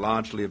benefits are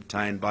largely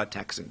obtained by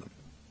taxing them.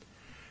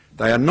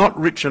 They are not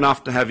rich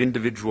enough to have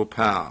individual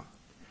power.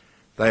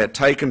 They are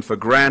taken for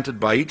granted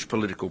by each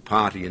political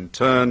party in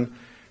turn.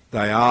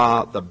 They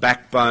are the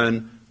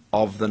backbone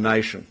of the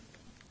nation.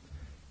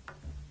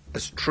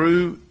 As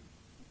true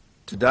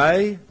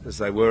today as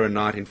they were in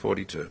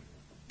 1942.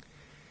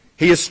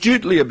 He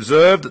astutely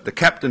observed that the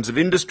captains of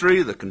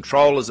industry, the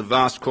controllers of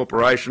vast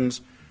corporations,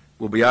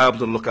 will be able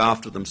to look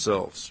after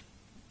themselves.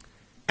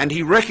 And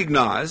he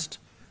recognised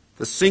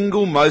the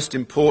single most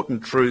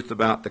important truth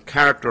about the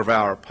character of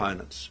our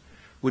opponents,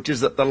 which is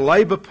that the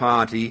Labor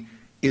Party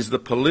is the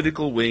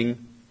political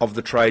wing of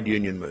the trade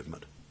union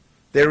movement.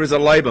 There is a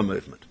labour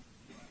movement.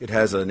 It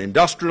has an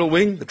industrial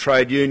wing, the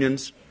trade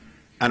unions,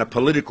 and a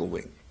political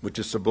wing, which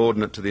is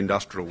subordinate to the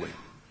industrial wing.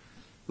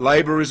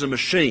 Labor is a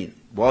machine.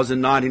 It was in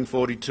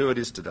 1942, it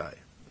is today.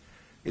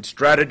 Its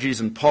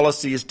strategies and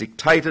policy is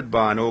dictated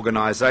by an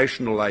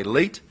organisational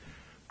elite,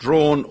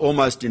 drawn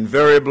almost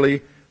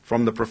invariably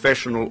from the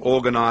professional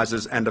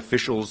organisers and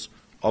officials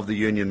of the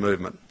union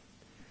movement.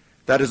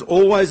 That has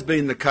always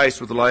been the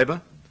case with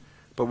Labor,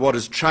 but what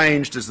has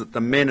changed is that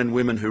the men and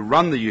women who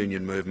run the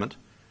union movement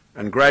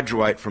and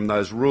graduate from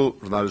those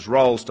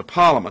roles to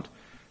Parliament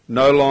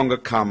no longer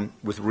come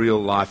with real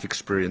life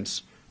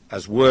experience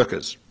as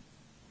workers.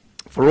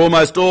 For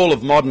almost all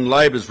of modern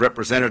Labor's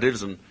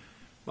representatives, and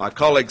my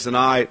colleagues and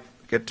I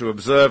get to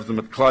observe them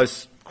at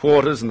close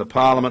quarters in the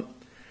Parliament,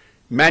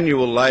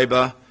 manual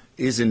labour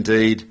is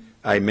indeed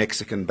a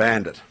Mexican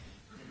bandit.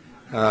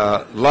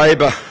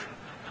 Labor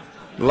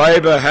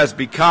has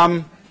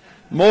become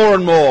more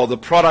and more the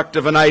product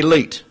of an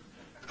elite,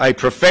 a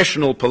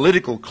professional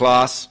political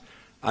class,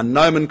 a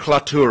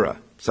nomenclatura,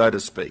 so to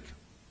speak.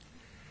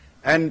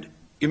 And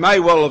you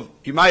might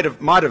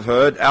have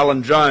heard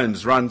Alan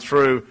Jones run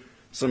through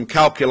some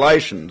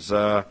calculations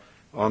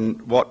on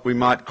what we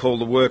might call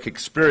the work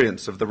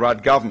experience of the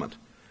Rudd government.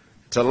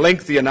 It's a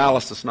lengthy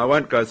analysis, and I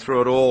won't go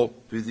through it all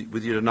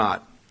with you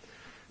tonight.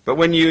 But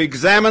when you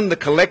examine the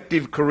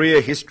collective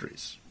career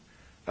histories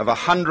of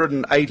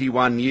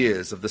 181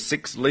 years of the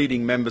 6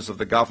 leading members of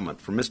the government,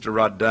 from Mr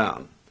Rudd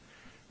down,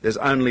 there's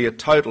only a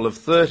total of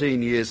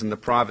 13 years in the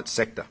private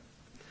sector.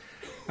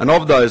 And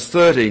of those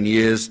 13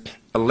 years,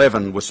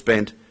 11 were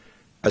spent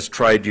as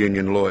trade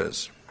union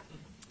lawyers.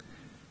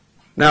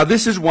 Now,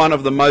 this is one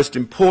of the most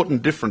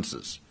important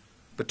differences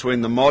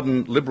between the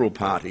modern Liberal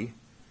Party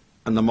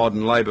and the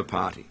modern Labor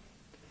Party.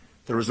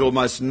 There is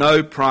almost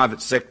no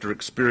private sector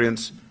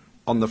experience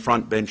on the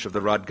front bench of the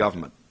Rudd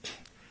government.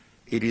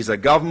 It is a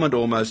government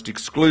almost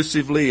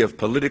exclusively of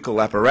political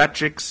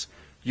apparatchiks,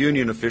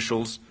 union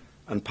officials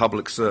and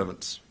public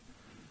servants.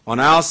 On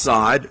our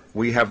side,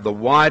 we have the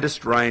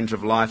widest range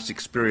of life's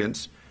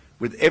experience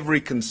with every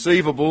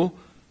conceivable,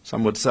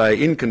 some would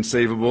say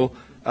inconceivable,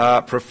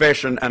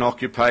 profession and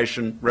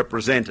occupation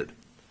represented.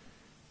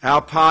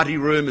 Our party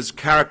room is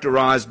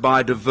characterised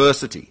by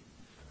diversity,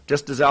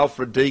 just as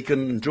Alfred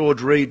Deakin and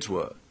George Reed's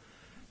were.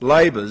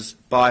 Labor's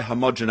by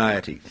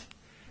homogeneity.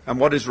 And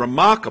what is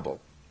remarkable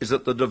is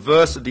that the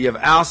diversity of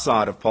our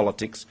side of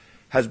politics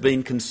has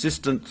been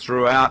consistent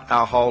throughout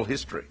our whole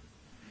history.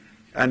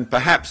 And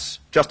perhaps,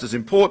 just as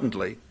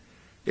importantly,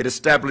 it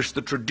established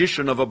the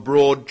tradition of a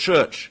broad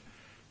church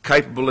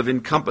capable of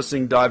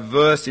encompassing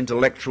diverse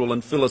intellectual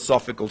and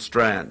philosophical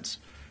strands,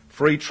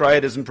 free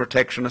traders and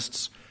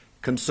protectionists,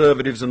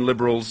 conservatives and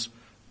liberals,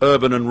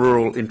 urban and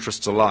rural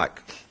interests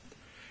alike.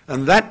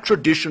 And that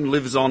tradition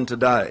lives on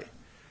today.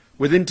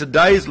 Within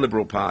today's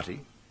Liberal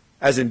Party,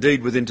 as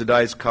indeed within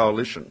today's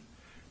coalition,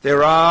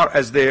 there are,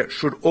 as there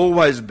should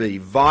always be,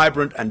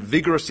 vibrant and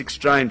vigorous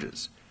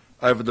exchanges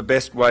over the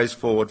best ways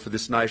forward for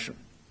this nation.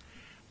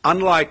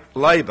 Unlike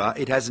Labor,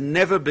 it has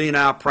never been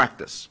our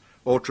practice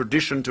or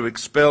tradition to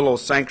expel or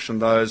sanction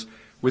those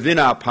within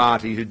our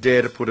party who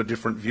dare to put a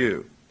different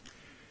view.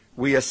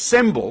 We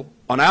assemble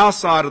on our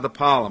side of the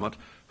Parliament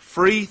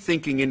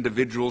free-thinking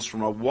individuals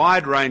from a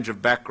wide range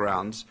of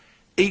backgrounds,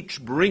 each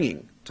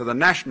bringing to the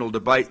national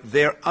debate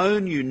their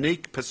own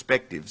unique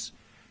perspectives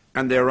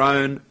and their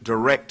own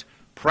direct,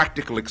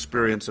 practical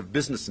experience of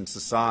business and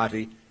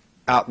society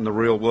out in the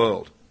real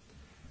world.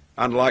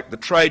 Unlike the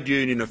trade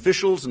union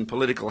officials and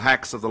political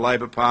hacks of the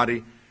Labor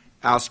Party,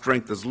 our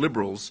strength as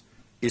Liberals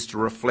is to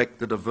reflect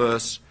the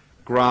diverse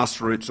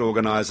grassroots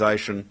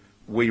organisation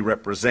we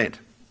represent.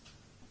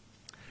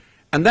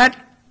 And that,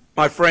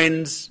 my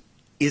friends,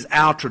 is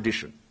our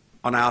tradition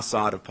on our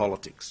side of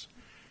politics.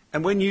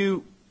 And when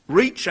you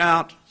reach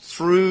out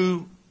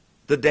through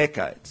the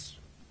decades,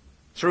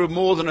 through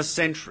more than a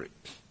century,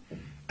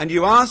 and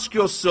you ask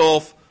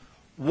yourself,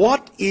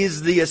 what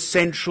is the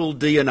essential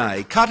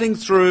DNA? Cutting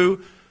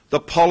through the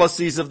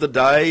policies of the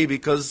day,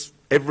 because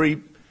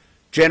every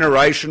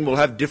generation will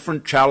have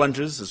different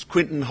challenges, as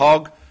Quinton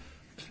Hogg,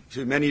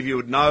 who many of you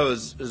would know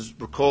as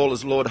recall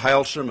as Lord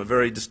Hailsham, a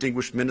very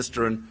distinguished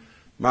minister in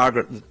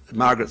Margaret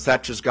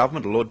Thatcher's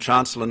government, a Lord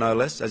Chancellor no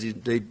less, as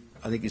indeed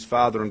I think his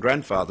father and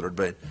grandfather had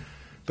been.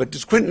 But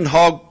as Quinton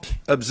Hogg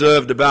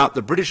observed about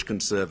the British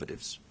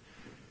Conservatives,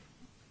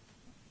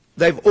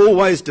 they've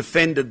always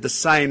defended the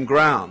same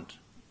ground.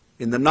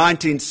 In the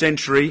 19th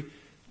century,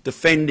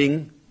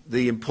 defending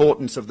the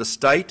importance of the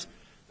state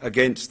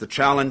against the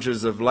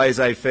challenges of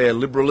laissez-faire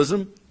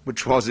liberalism,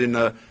 which was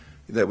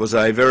that was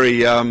a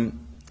very,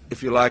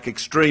 if you like,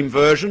 extreme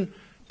version,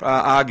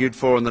 argued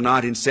for in the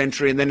 19th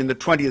century, and then in the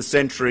 20th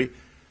century,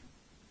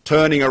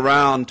 turning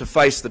around to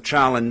face the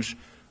challenge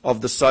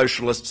of the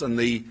socialists and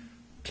the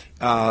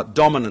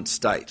dominant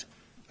state,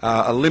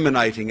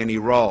 eliminating any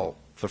role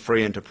for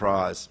free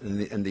enterprise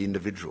and the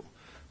individual.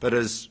 But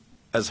as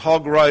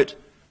Hogg wrote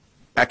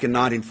back in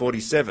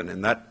 1947,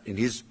 in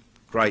his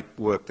great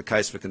work, The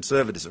Case for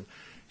Conservatism,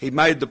 he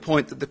made the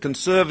point that the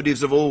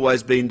Conservatives have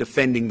always been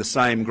defending the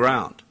same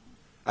ground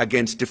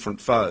against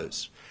different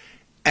foes.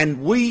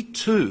 And we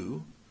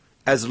too,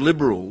 as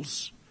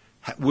Liberals,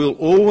 will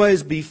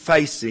always be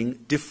facing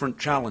different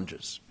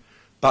challenges.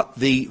 But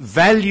the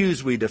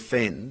values we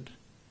defend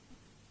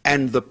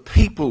and the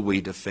people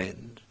we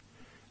defend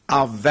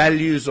are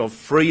values of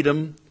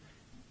freedom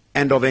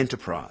and of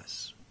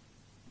enterprise.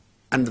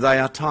 And they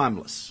are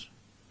timeless.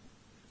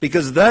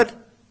 Because that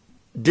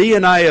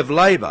DNA of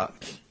Labor,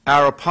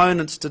 our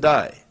opponents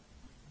today,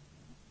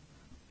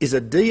 is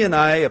a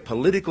DNA, a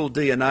political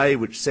DNA,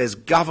 which says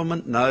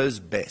government knows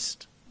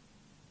best.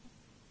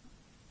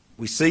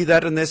 We see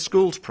that in their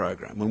schools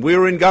program. When we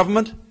were in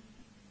government,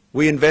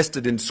 we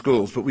invested in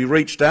schools, but we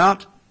reached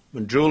out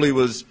when Julie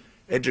was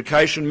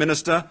Education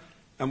Minister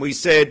and we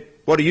said,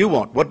 what do you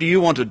want? What do you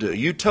want to do?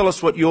 You tell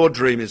us what your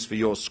dream is for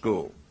your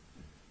school.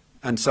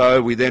 And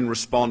so we then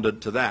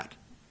responded to that.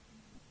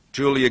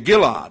 Julia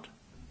Gillard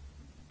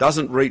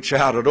doesn't reach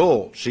out at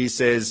all. She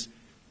says,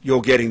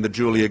 you're getting the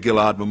Julia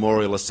Gillard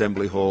Memorial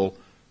Assembly Hall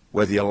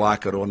whether you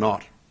like it or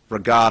not,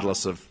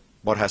 regardless of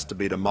what has to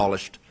be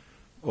demolished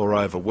or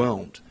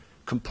overwhelmed.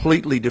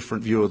 Completely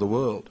different view of the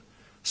world.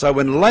 So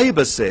when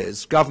Labor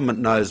says government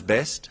knows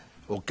best,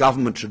 or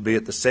government should be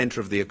at the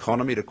centre of the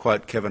economy, to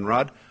quote Kevin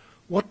Rudd,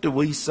 what do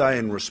we say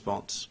in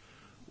response?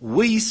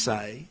 We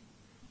say,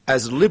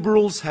 as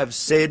Liberals have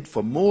said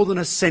for more than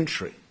a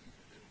century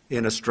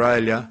in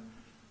Australia,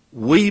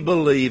 we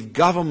believe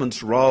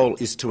government's role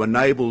is to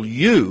enable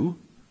you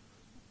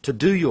to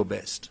do your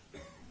best.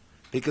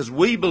 Because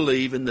we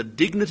believe in the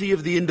dignity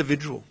of the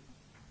individual.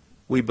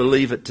 We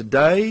believe it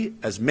today,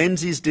 as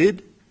Menzies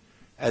did,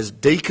 as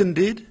Deakin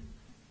did,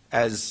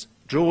 as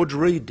George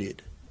Reid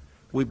did.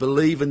 We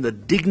believe in the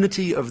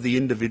dignity of the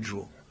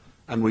individual,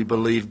 and we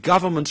believe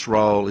government's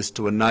role is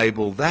to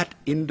enable that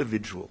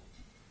individual,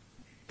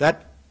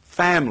 that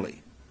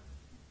family,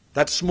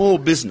 that small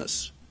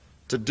business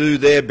to do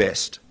their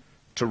best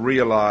to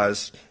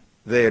realise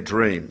their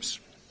dreams.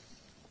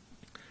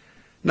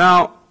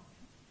 Now,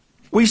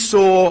 we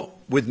saw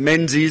with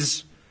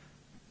Menzies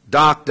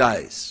dark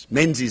days.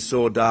 Menzies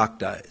saw dark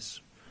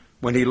days.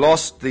 When he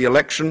lost the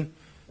election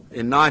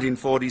in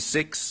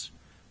 1946,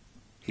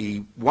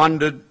 he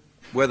wondered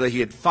whether he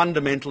had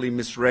fundamentally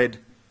misread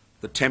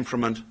the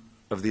temperament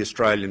of the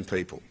Australian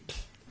people.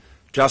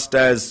 Just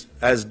as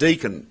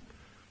Deakin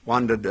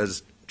wondered,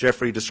 as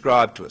Geoffrey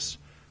described to us,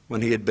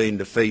 when he had been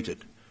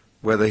defeated,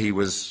 whether he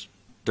was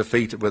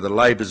defeated, whether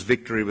Labor's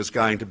victory was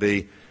going to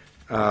be,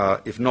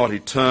 if not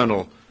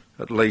eternal,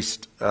 at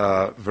least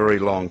very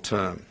long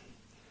term.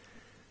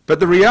 But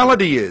the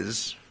reality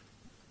is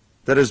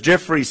that, as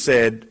Geoffrey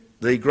said,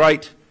 the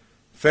great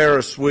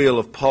Ferris wheel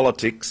of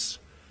politics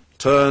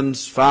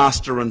turns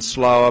faster and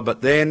slower,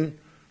 but then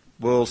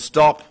will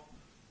stop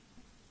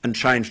and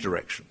change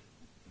direction.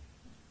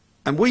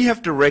 And we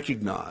have to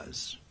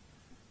recognise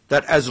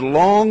that as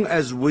long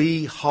as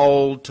we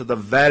hold to the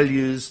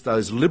values,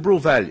 those liberal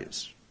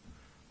values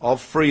of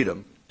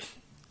freedom,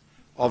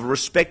 of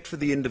respect for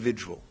the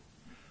individual,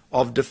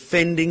 of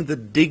defending the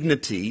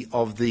dignity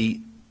of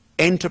the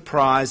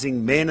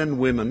enterprising men and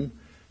women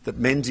that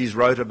Menzies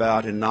wrote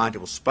about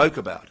spoke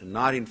about in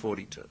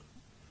 1942.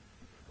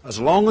 As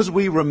long as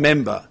we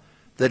remember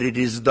that it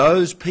is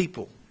those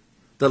people,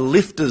 the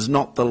lifters,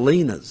 not the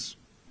leaners,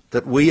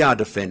 that we are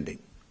defending,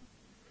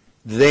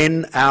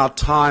 then our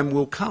time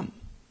will come.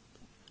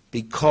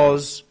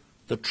 Because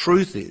the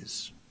truth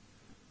is,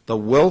 the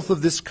wealth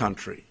of this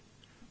country,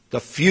 the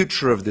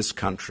future of this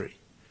country,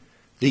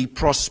 the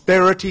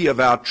prosperity of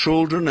our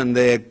children and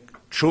their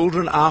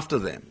children after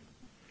them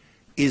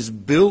is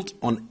built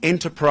on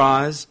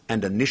enterprise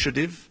and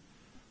initiative,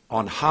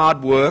 on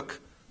hard work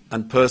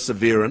and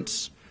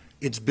perseverance.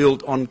 It's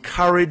built on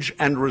courage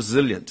and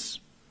resilience.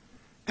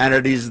 And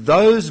it is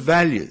those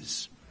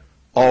values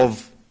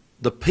of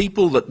the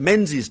people that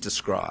Menzies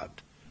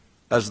described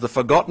as the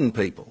forgotten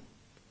people,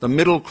 the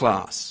middle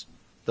class,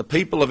 the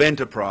people of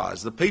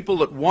enterprise, the people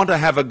that want to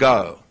have a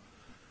go,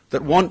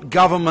 that want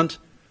government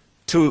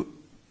to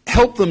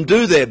help them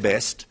do their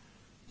best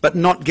but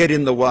not get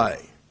in the way.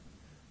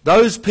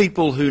 Those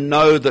people who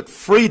know that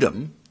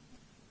freedom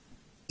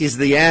is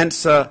the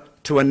answer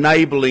to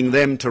enabling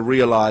them to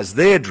realise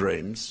their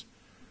dreams,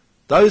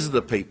 those are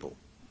the people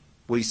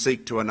we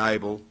seek to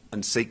enable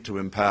and seek to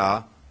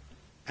empower.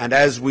 And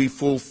as we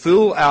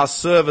fulfil our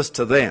service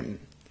to them,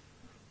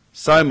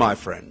 so, my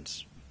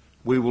friends,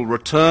 we will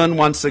return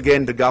once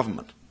again to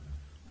government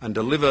and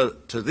deliver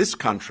to this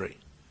country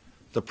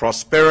the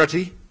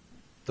prosperity,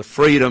 the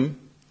freedom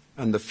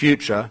and the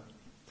future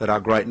that our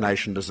great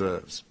nation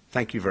deserves.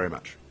 Thank you very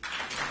much.